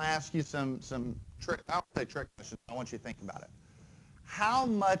length? I'm going to ask you some trick, I don't say trick questions, I want you to think about it. How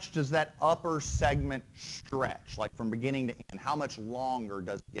much does that upper segment stretch, like from beginning to end? How much longer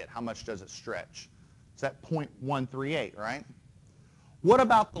does it get? How much does it stretch? It's at 0.138, right? What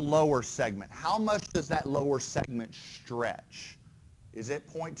about the lower segment? How much does that lower segment stretch? Is it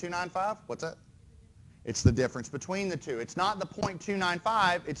 0.295? What's that? It's the difference between the two. It's not the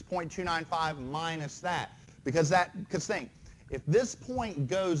 0.295, it's 0.295 minus that. Because think, if this point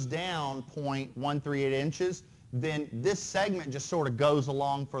goes down 0.138 inches, then this segment just sort of goes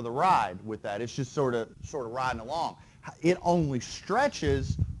along for the ride with that. It's just sort of riding along. It only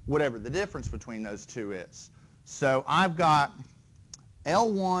stretches whatever the difference between those two is. So I've got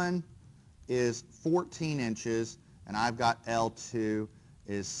L1 is 14 inches, and I've got L2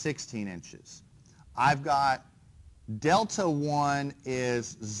 is 16 inches. I've got delta 1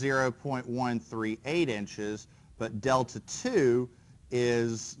 is 0.138 inches, but delta 2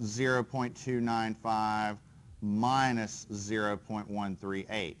 is 0.295 minus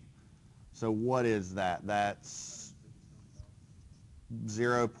 0.138. So what is that? That's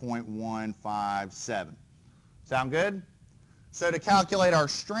 0.157. Sound good? So to calculate our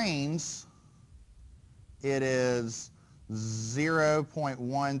strains, it is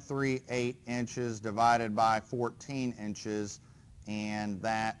 0.138 inches divided by 14 inches, and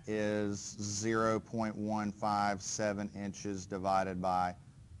that is 0.157 inches divided by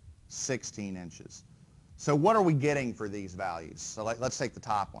 16 inches. So what are we getting for these values? So let's take the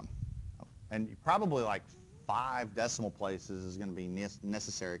top one. And probably like 5 decimal places is going to be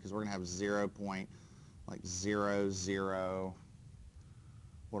necessary because we're going to have 0.00,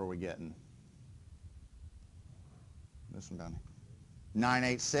 what are we getting? This one down here.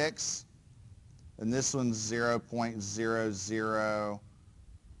 986. And this one's 0.00.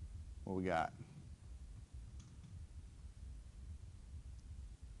 What we got?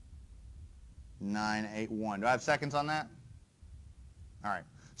 981. Do I have seconds on that? All right.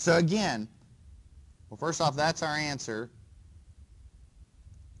 So again, well, first off, that's our answer.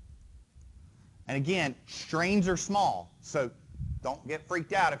 And again, strains are small, so don't get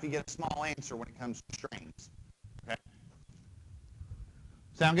freaked out if you get a small answer when it comes to strains. Okay?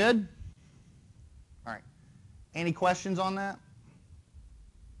 Sound good? All right. Any questions on that?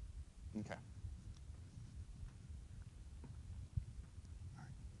 Okay.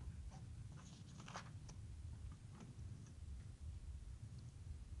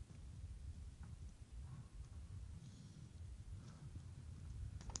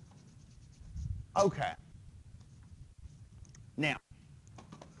 Okay. Now,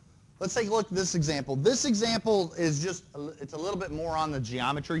 let's take a look at this example. This example is just, it's a little bit more on the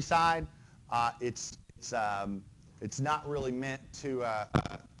geometry side. It's not really meant to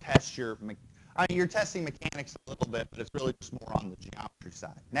test your, I mean, you're testing mechanics a little bit, but it's really just more on the geometry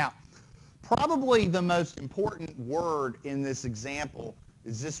side. Now, probably the most important word in this example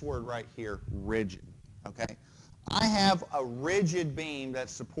is this word right here, rigid, okay? I have a rigid beam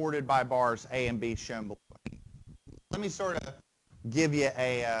that's supported by bars A and B shown below. Let me sort of give you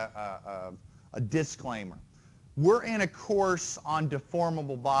a disclaimer. We're in a course on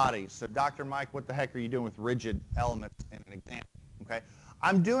deformable bodies. So Dr. Mike, what the heck are you doing with rigid elements in an example? Okay?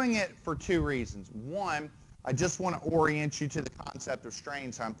 I'm doing it for 2 reasons. One, I just want to orient you to the concept of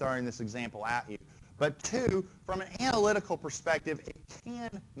strain, so I'm throwing this example at you. But 2, from an analytical perspective, it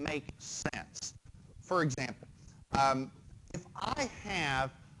can make sense. For example, if I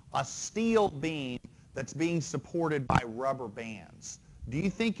have a steel beam that's being supported by rubber bands, do you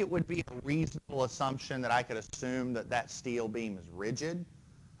think it would be a reasonable assumption that I could assume that that steel beam is rigid?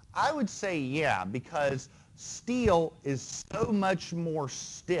 I would say yeah, because steel is so much more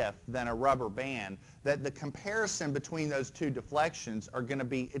stiff than a rubber band that the comparison between those 2 deflections are going to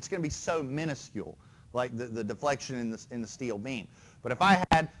be, it's going to be so minuscule, like the deflection in the steel beam. But if I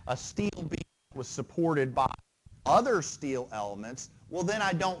had a steel beam that was supported by other steel elements, well, then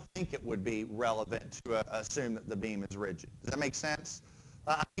I don't think it would be relevant to assume that the beam is rigid. Does that make sense?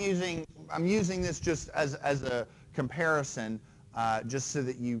 I'm using this just as a comparison, just so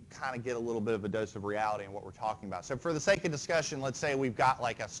that you kind of get a little bit of a dose of reality in what we're talking about. So for the sake of discussion, let's say we've got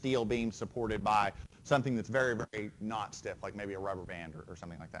like a steel beam supported by something that's very, very not stiff, like maybe a rubber band or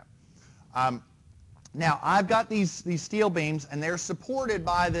something like that. Now, I've got these steel beams, and they're supported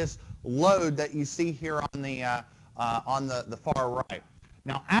by this load that you see here on the far right.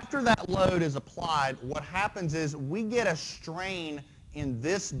 Now, after that load is applied, what happens is we get a strain in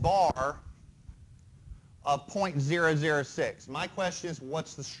this bar of 0.006. My question is,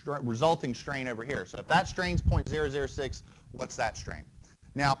 what's the resulting strain over here? So if that strain's 0.006, what's that strain?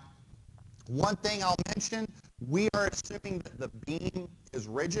 Now, one thing I'll mention, we are assuming that the beam is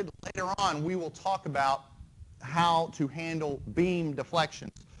rigid. Later on, we will talk about how to handle beam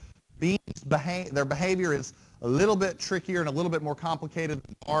deflections. Beams, their behavior is a little bit trickier and a little bit more complicated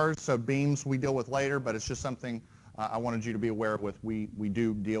than bars, so beams we deal with later, but it's just something I wanted you to be aware of. We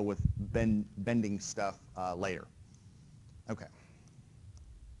do deal with bending stuff later. Okay.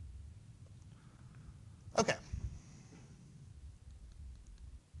 Okay.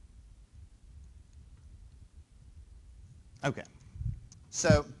 Okay.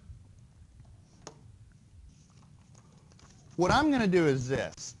 So what I'm going to do is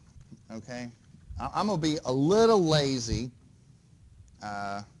this. Okay. I'm going to be a little lazy.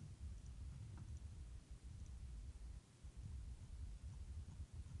 I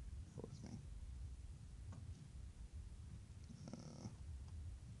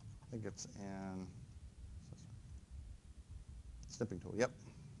think it's in snipping tool. Yep.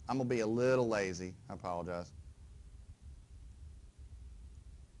 I'm going to be a little lazy. I apologize.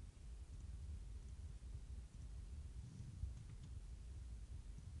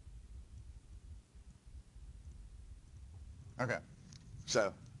 Okay.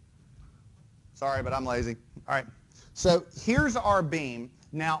 So, sorry, but I'm lazy. All right. So here's our beam.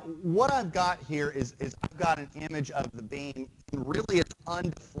 Now, what I've got here is I've got an image of the beam in really its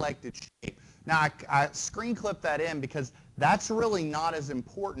undeflected shape. Now, I screen clipped that in because that's really not as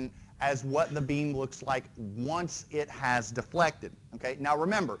important as what the beam looks like once it has deflected. Okay. Now,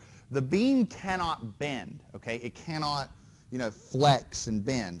 remember, the beam cannot bend. Okay. It cannot, flex and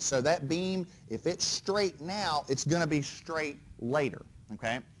bend. So that beam, if it's straight now, it's going to be straight later.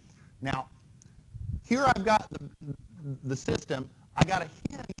 Okay. Now, here I've got the system. I got a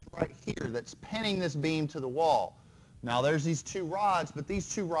hinge right here that's pinning this beam to the wall. Now there's these two rods, but these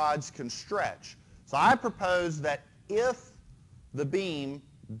two rods can stretch. So I propose that if the beam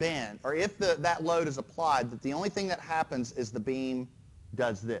bends, or if that load is applied, that the only thing that happens is the beam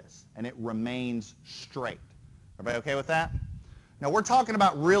does this, and it remains straight. Everybody okay with that? Now we're talking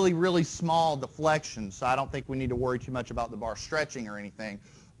about really, really small deflections, so I don't think we need to worry too much about the bar stretching or anything.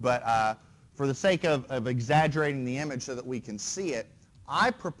 But for the sake of exaggerating the image so that we can see it, I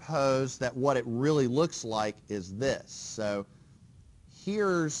propose that what it really looks like is this. So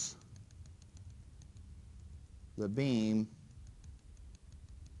here's the beam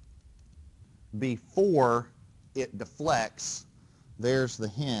before it deflects. There's the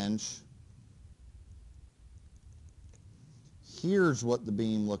hinge. Here's what the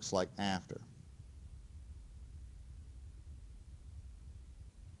beam looks like after.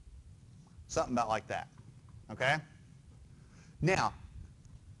 Something about like that, okay? Now,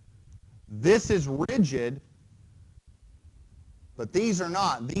 this is rigid, but these are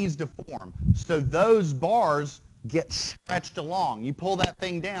not. These deform. So those bars get stretched along. You pull that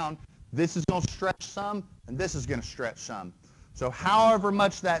thing down, this is going to stretch some, and this is going to stretch some. So however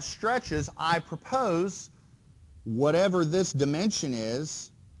much that stretches, I propose whatever this dimension is,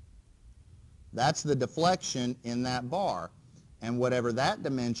 that's the deflection in that bar. And whatever that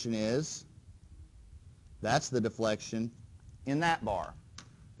dimension is, that's the deflection in that bar.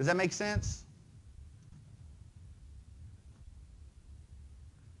 Does that make sense?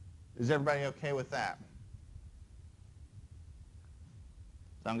 Is everybody okay with that?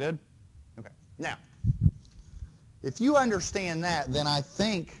 Sound good? Okay. Now, if you understand that, then I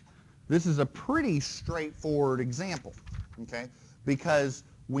think this is a pretty straightforward example, okay? Because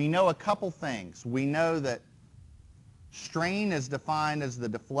we know a couple things. We know that strain is defined as the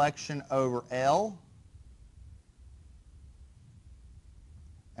deflection over L.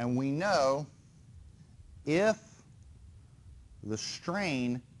 And we know if the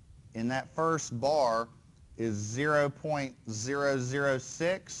strain in that first bar is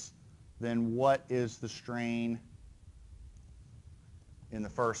 0.006, then what is the strain in the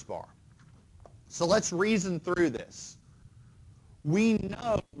first bar? So let's reason through this. We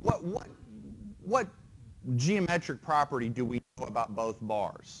know what geometric property do we know about both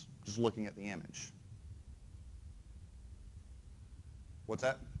bars, just looking at the image? What's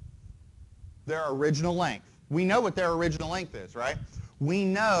that? Their original length. We know what their original length is, right? We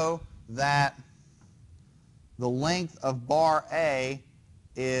know that the length of bar A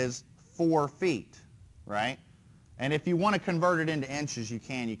is 4 feet, right? And if you want to convert it into inches, you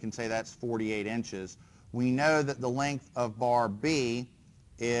can. You can say that's 48 inches. We know that the length of bar B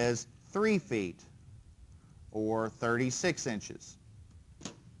is 3 feet, or 36 inches,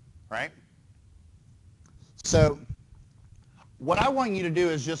 right? So what I want you to do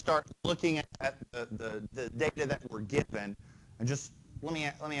is just start looking at the data that we're given, and just let me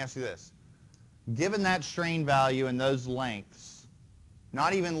ask you this. Given that strain value and those lengths,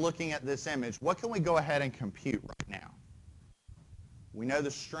 not even looking at this image, what can we go ahead and compute right now? We know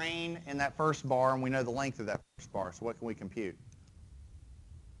the strain in that first bar, and we know the length of that first bar, so what can we compute?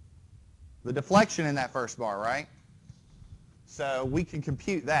 The deflection in that first bar, right? So we can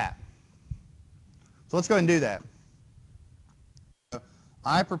compute that. So let's go ahead and do that.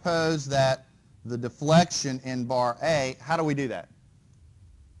 I propose that the deflection in bar A, how do we do that?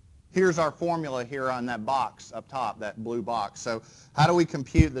 Here's our formula here on that box up top, that blue box. So how do we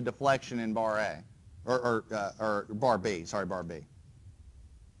compute the deflection in bar A? Or bar B, sorry, bar B.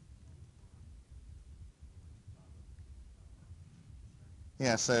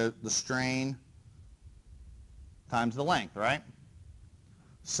 Yeah, so the strain times the length, right?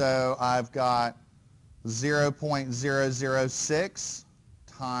 So I've got 0.006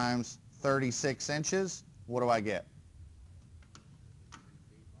 times 36 inches. What do I get?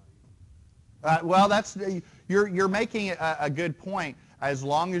 Well, you're making a good point. As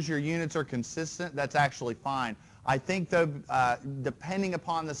long as your units are consistent, that's actually fine. I think, though, depending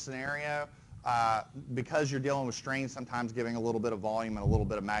upon the scenario, because you're dealing with strain, sometimes giving a little bit of volume and a little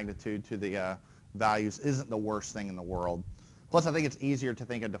bit of magnitude to the values isn't the worst thing in the world. Plus, I think it's easier to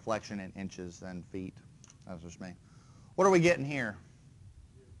think of deflection in inches than feet. That's just me. What are we getting here?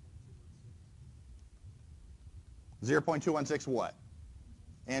 0.216 what?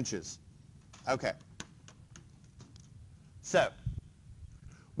 Inches. Okay. So,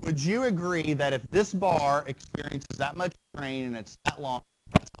 would you agree that if this bar experiences that much strain and it's that long,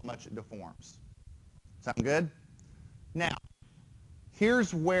 that's how much it deforms? Sound good? Now,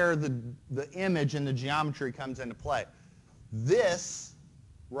 here's where the image and the geometry comes into play. This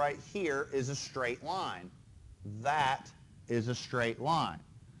right here is a straight line. That is a straight line.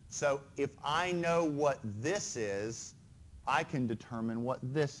 So if I know what this is, I can determine what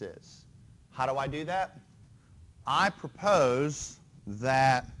this is. How do I do that? I propose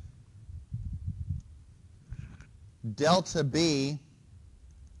that delta B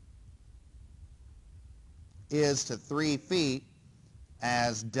is to 3 feet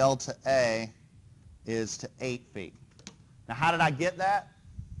as delta A is to 8 feet. Now, how did I get that?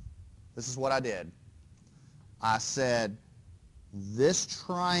 This is what I did. I said this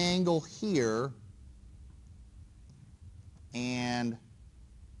triangle here and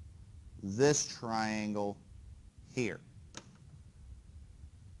this triangle here.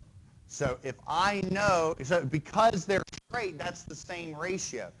 So if I know, so because they're straight, that's the same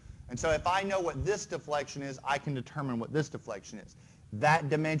ratio. And so if I know what this deflection is, I can determine what this deflection is. That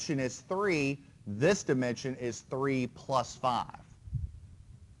dimension is 3. This dimension is 3 plus 5.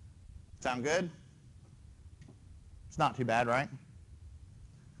 Sound good? It's not too bad, right?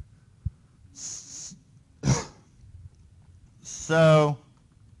 So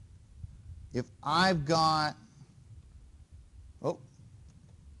if I've got,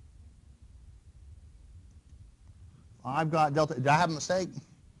 I've got delta, did I have a mistake?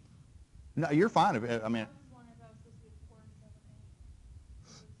 No, you're fine. I mean,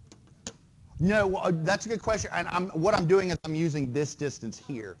 no, well, that's a good question. And what I'm doing is I'm using this distance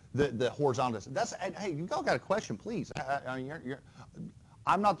here, the horizontal distance. Hey, you all got a question, please.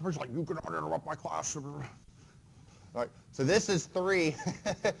 I'm not the person like, you cannot interrupt my class. All right, so this is 3.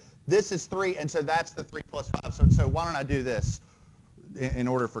 This is 3, and so that's the 3 plus 5. So why don't I do this in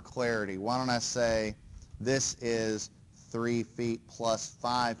order for clarity? Why don't I say this is 3 feet plus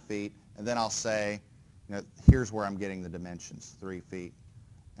 5 feet, and then I'll say, here's where I'm getting the dimensions, 3 feet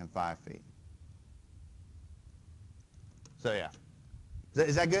and 5 feet. So yeah,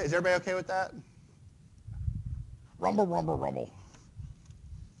 is that good? Is everybody okay with that? Rumble, rumble, rumble.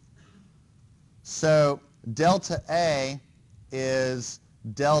 So delta A is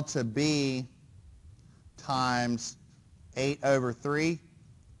delta B times 8 over 3,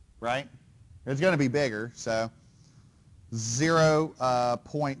 right? It's going to be bigger, so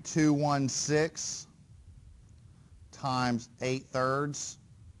 0.216 times 8 thirds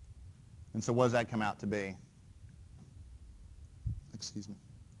And so what does that come out to be? Excuse me.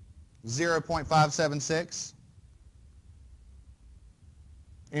 0.576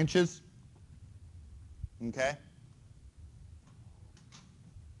 inches. Okay.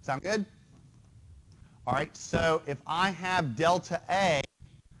 Sound good? All right, so if I have delta A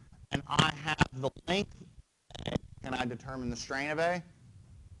and I have the length A, can I determine the strain of A?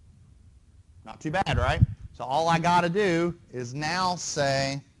 Not too bad, right? So all I got to do is now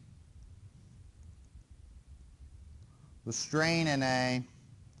say the strain in A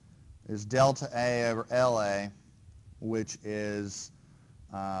is delta A over LA, which is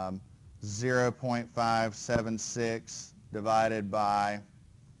 0.576 divided by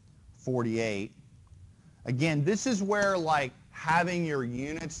 48. Again, this is where like having your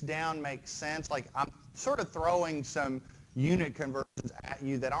units down makes sense. Like I'm sort of throwing some unit conversions at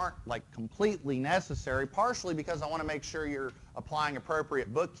you that aren't like completely necessary, partially because I want to make sure you're applying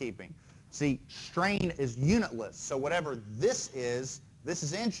appropriate bookkeeping. See, strain is unitless, so whatever this is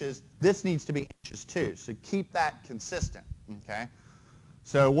inches, this needs to be inches too. So keep that consistent, okay?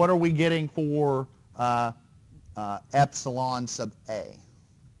 So what are we getting for epsilon sub A?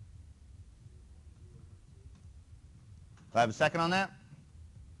 Do I have a second on that?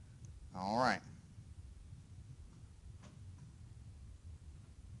 All right.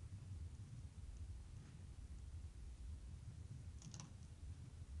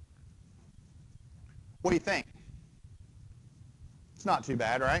 What do you think? It's not too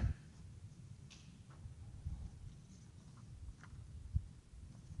bad, right?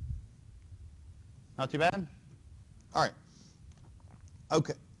 Not too bad? All right.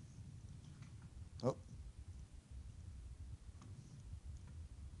 Okay. Oh.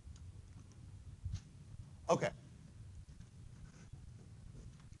 Okay.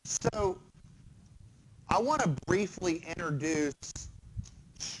 So I want to briefly introduce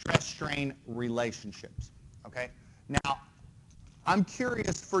stress-strain relationships, okay? Now, I'm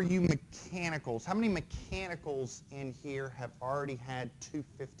curious for you mechanicals. How many mechanicals in here have already had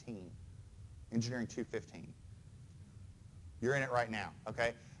 215, engineering 215? You're in it right now,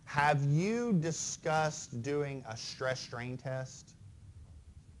 okay? Have you discussed doing a stress-strain test?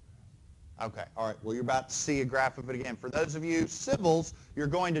 Okay, all right. Well, you're about to see a graph of it again. For those of you civils, you're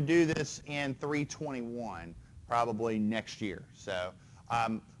going to do this in 321, probably next year. So,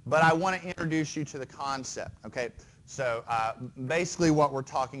 but I want to introduce you to the concept, okay? So basically what we're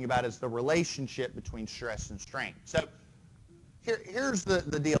talking about is the relationship between stress and strain. So here's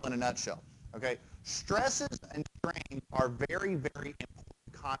the deal in a nutshell, okay? Stresses and strains are very, very important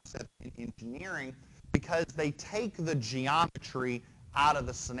concepts in engineering because they take the geometry out of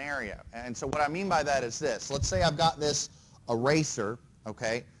the scenario. And so what I mean by that is this. Let's say I've got this eraser,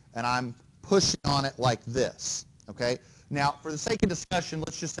 okay, and I'm pushing on it like this, okay? Now, for the sake of discussion,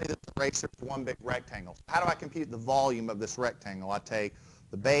 let's just say that the eraser is one big rectangle. How do I compute the volume of this rectangle? I take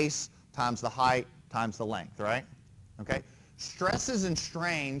the base times the height times the length, right? Okay? Stresses and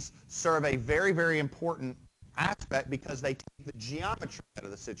strains serve a very, very important aspect because they take the geometry out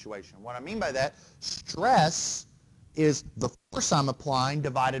of the situation. What I mean by that, stress is the force I'm applying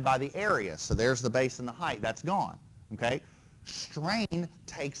divided by the area. So there's the base and the height. That's gone. Okay? Strain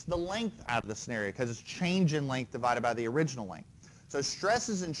takes the length out of the scenario because it's change in length divided by the original length. So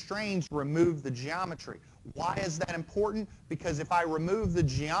stresses and strains remove the geometry. Why is that important? Because if I remove the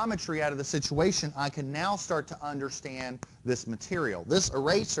geometry out of the situation, I can now start to understand this material. This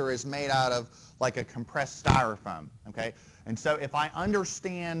eraser is made out of like a compressed styrofoam, okay? And so if I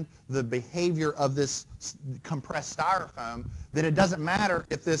understand the behavior of this compressed styrofoam, then it doesn't matter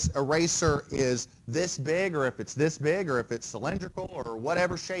if this eraser is this big or if it's this big or if it's cylindrical or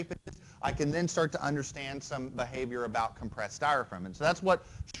whatever shape it is. I can then start to understand some behavior about compressed styrofoam. And so that's what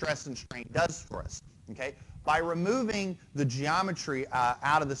stress and strain does for us. Okay? By removing the geometry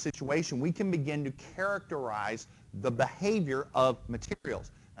out of the situation, we can begin to characterize the behavior of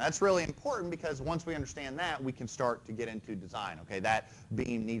materials. Now, that's really important because once we understand that, we can start to get into design. Okay, that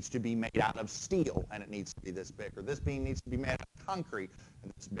beam needs to be made out of steel, and it needs to be this big, or this beam needs to be made out of concrete,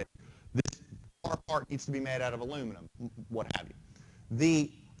 and it's big. This part needs to be made out of aluminum, what have you.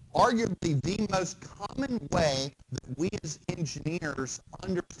 Arguably the most common way that we as engineers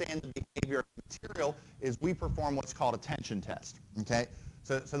understand the behavior of material is we perform what's called a tension test. Okay?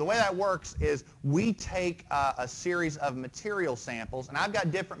 So the way that works is we take a series of material samples, and I've got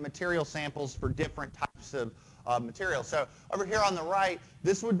different material samples for different types of material. So over here on the right,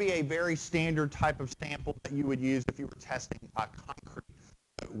 this would be a very standard type of sample that you would use if you were testing concrete.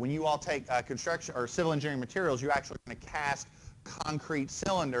 When you all take construction or civil engineering materials, you're actually going to cast concrete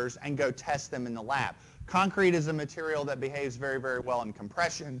cylinders and go test them in the lab. concrete is a material that behaves very, very well in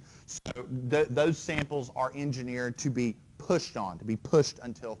compression, so those samples are engineered to be pushed on, to be pushed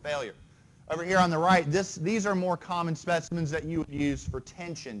until failure. Over here on the right, these are more common specimens that you would use for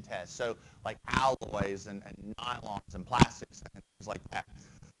tension tests, so like alloys and nylons and plastics and things like that.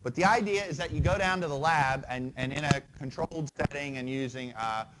 But the idea is that you go down to the lab and in a controlled setting and using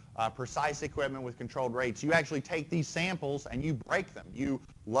precise equipment with controlled rates, you actually take these samples and you break them. You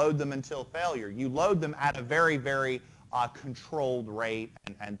load them until failure. You load them at a very, very controlled rate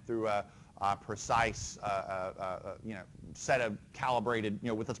and through a precise set of calibrated,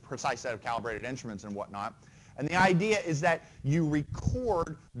 with a precise set of calibrated instruments and whatnot. And the idea is that you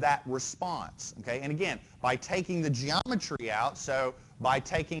record that response, okay? And again, by taking the geometry out, so by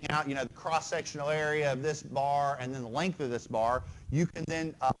taking out, the cross-sectional area of this bar and then the length of this bar, you can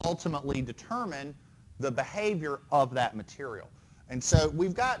then ultimately determine the behavior of that material. And so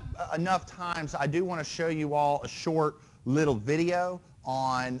we've got enough time, so I do want to show you all a short little video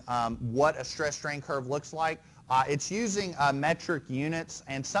on what a stress strain curve looks like. It's using metric units,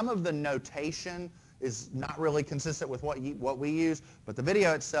 and some of the notation is not really consistent with what we use, but the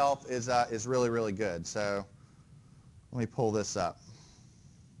video itself is really, really good. So let me pull this up.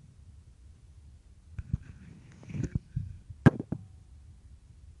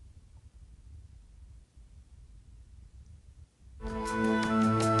 All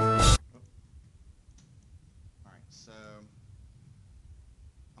right, so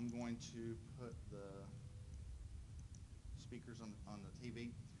I'm going to put the speakers on the TV.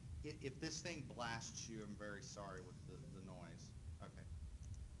 If this thing blasts you, I'm very sorry with the noise. Okay.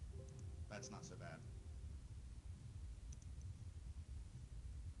 That's not so bad.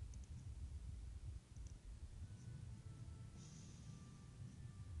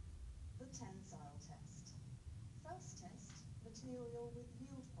 The tensile test. First test, material with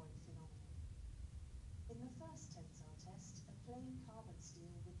yield point phenomenon. In the first tensile test, a plain carbon steel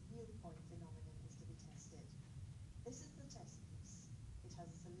with yield point phenomenon is to be tested. This is the test piece. It has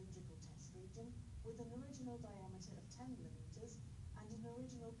a cylindrical test region with an original diameter of 10 millimeters and an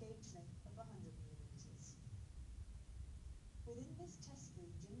original gauge length of 100 millimeters. Within this test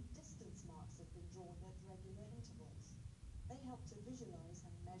region, distance marks have been drawn at regular intervals. They help to visualize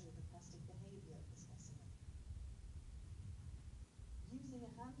and measure the plastic behavior of the specimen. Using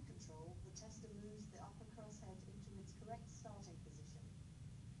a hand control, the tester moves the upper crosshead into its correct starting position.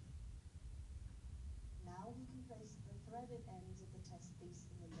 Now we can place the threaded ends of the test piece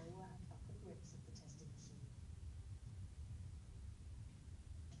in the lower and upper grips of the testing machine.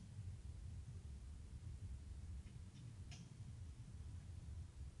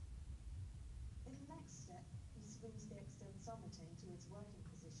 In the next step, he swings the extensometer into its working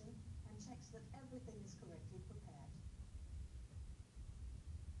position and checks that everything is correctly prepared.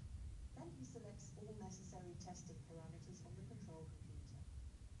 Then he selects all necessary testing parameters on the control computer.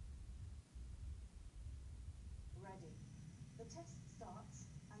 Ready. The test starts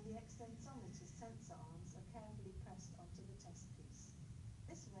and the extensometer's sensor arms are carefully pressed onto the test piece.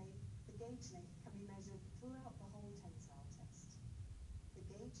 This way, the gauge length can be measured throughout the whole tensile test. The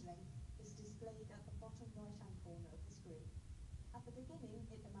gauge length is displayed at the bottom right-hand corner of the screen. At the beginning,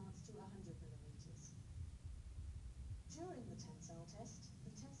 it amounts to 100 millimeters. During the tensile test,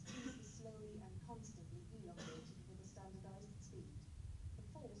 the test piece is slowly and constantly elongated with a standardized speed. The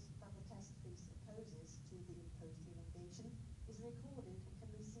force that the test piece opposes to the imposed elongation is recorded and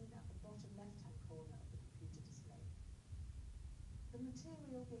can be seen at the bottom left-hand corner of the computer display. The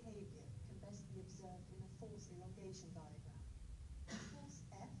material behavior can best be observed in a force elongation diagram. The force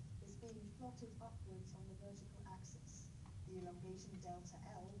F is being plotted upwards on the vertical axis, the elongation delta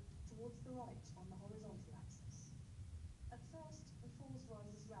L towards the right on the horizontal axis. At first, the force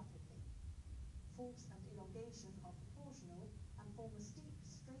rises rapidly. Force and elongation are proportional and form a steep,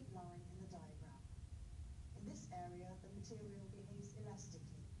 straight line in the diagram. In this area, the material behaves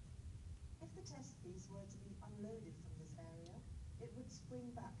elastically. If the test piece were to be unloaded from this area, it would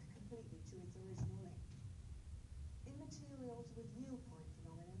spring back completely to its original length. In materials with yield point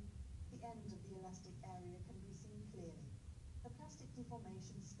phenomenon, the end of the elastic area can be seen clearly. The plastic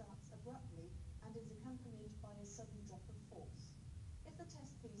deformation starts abruptly and is accompanied by a sudden drop of force. If the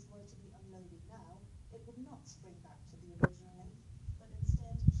test piece were to be unloaded now, it would not spring back to the original length, but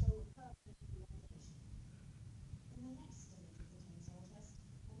instead show a permanent elongation. In the next stage of the tensile test,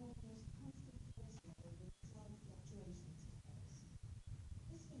 an almost constant force level with slight fluctuations occurs.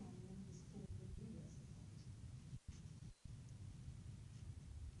 This phenomenon is called the reverse effect.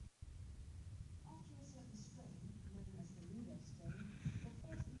 After a certain strain, known as the reverse strain, the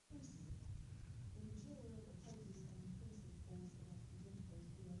force increases again. The material opposes an increasing force of the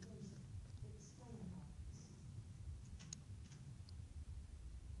imposed elongation. Its strain half.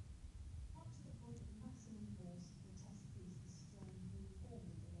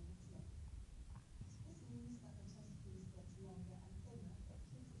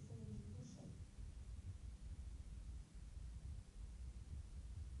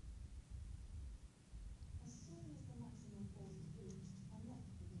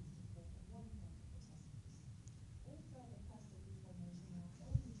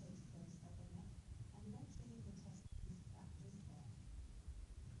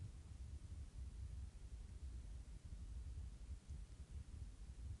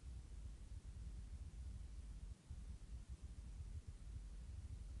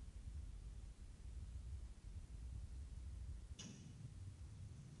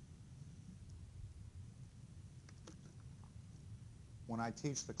 when I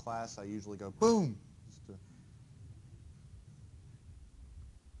teach the class, I usually go boom. Just to,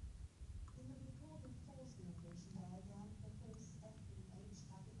 In the recorded force elongation diagram, the force FEH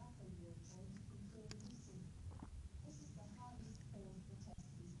at the upper yield point in theory is C. This is the highest force the test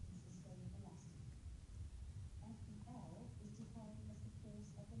piece can sustain elastically. FEL is defined as the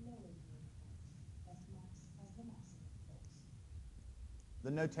force at the lower yield point, Fmax as the maximum force.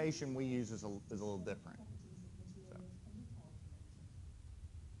 the notation we use is a little different. Properties of materials can be calculated.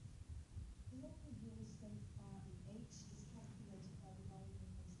 The local yield strength REH is calculated by dividing the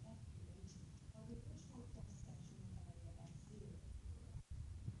force FEH by the original cross-sectional area F0.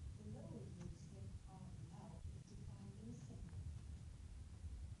 The lower yield strength REL is defined in a similar way.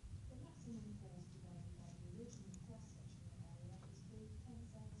 The maximum force divided by the original cross-sectional area is called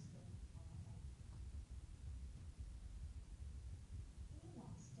tensile strength Rm. In the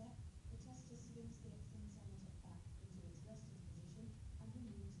last step, the tester swings the extensometer back into its resting position and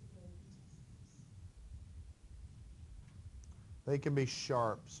removes the broken test piece. They can be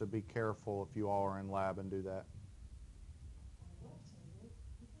sharp, so be careful if you all are in lab and do that. On the work table,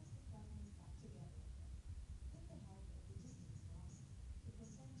 we press the fragments back together again. With the help of the distance mass, the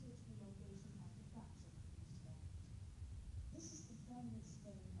percentage elongation after fracture can be determined. This is the permanent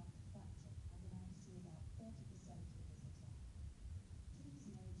strain after fracture and amounts to about 30% in this example. Please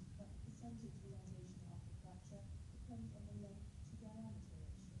note that the percentage elongation after fracture depends on the length to diameter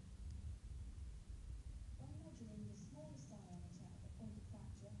ratio. By measuring the smallest diameter at the point of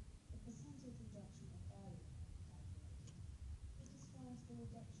fracture, the percentage reduction of area can be calculated. It describes the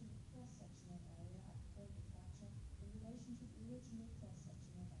reduction of cross-sectional area at the point of fracture in relation to the original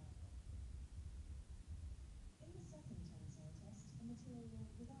cross-sectional area. In the second tensile test, a material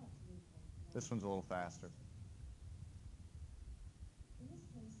without yield point. This one's a little faster. In this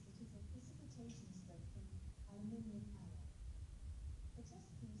case, it is a precipitation strengthened aluminium alloy. The test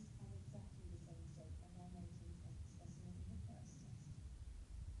piece has exactly the same shape and dimensions as the specimen in the first test.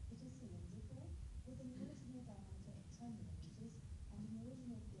 It is cylindrical, with an original diameter of 10 millimeters and an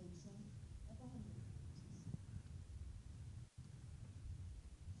original gauge length of 100 millimeters.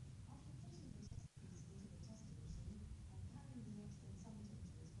 After fitting the test piece into the testing machine and carrying the extensometer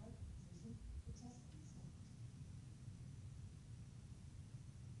to its working position, the test can start.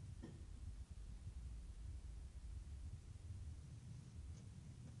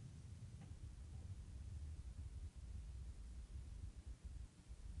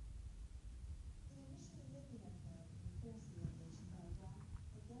 The initial linear curve in the force elongation diagram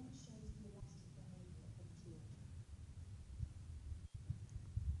again shows the elastic behavior of the material.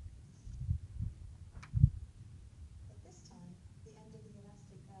 But this time, the end of the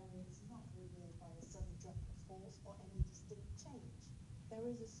elastic area is not revealed by a sudden drop of force or any distinct change. There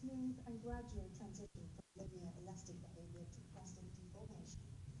is a smooth and gradual transition from linear elastic behavior to plastic deformation.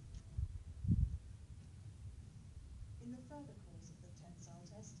 In the further course of the tensile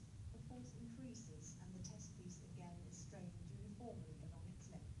test, the force increases and the test piece again is strained uniformly along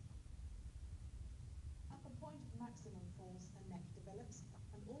its length. At the point of maximum force, a neck develops,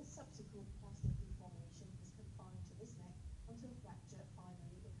 and all subsequent plastic deformation is confined to this neck until fracture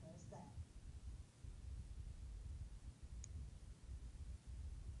finally occurs there.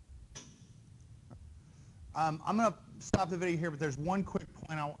 I'm going to stop the video here, but there's one quick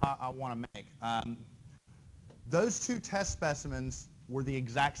point I want to make. Those two test specimens were the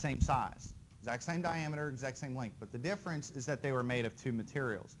exact same size, exact same diameter, exact same length, but the difference is that they were made of two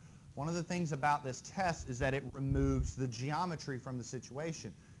materials. One of the things about this test is that it removes the geometry from the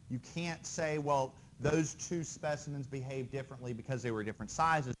situation. You can't say, well, those two specimens behave differently because they were different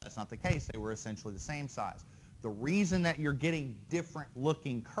sizes. That's not the case. They were essentially the same size. The reason that you're getting different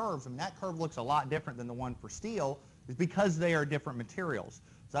looking curves, and that curve looks a lot different than the one for steel, is because they are different materials.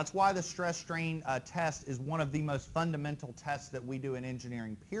 So that's why the stress strain test is one of the most fundamental tests that we do in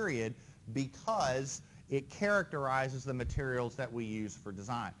engineering, period, because it characterizes the materials that we use for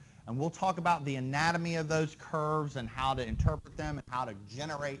design. And we'll talk about the anatomy of those curves and how to interpret them and how to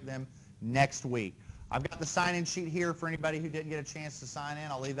generate them next week. I've got the sign-in sheet here for anybody who didn't get a chance to sign in.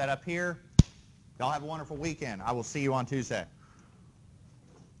 I'll leave that up here. Y'all have a wonderful weekend. I will see you on Tuesday.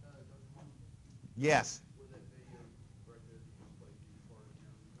 Yes.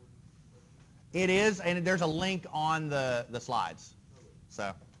 It is, and there's a link on the slides.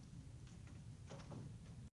 So.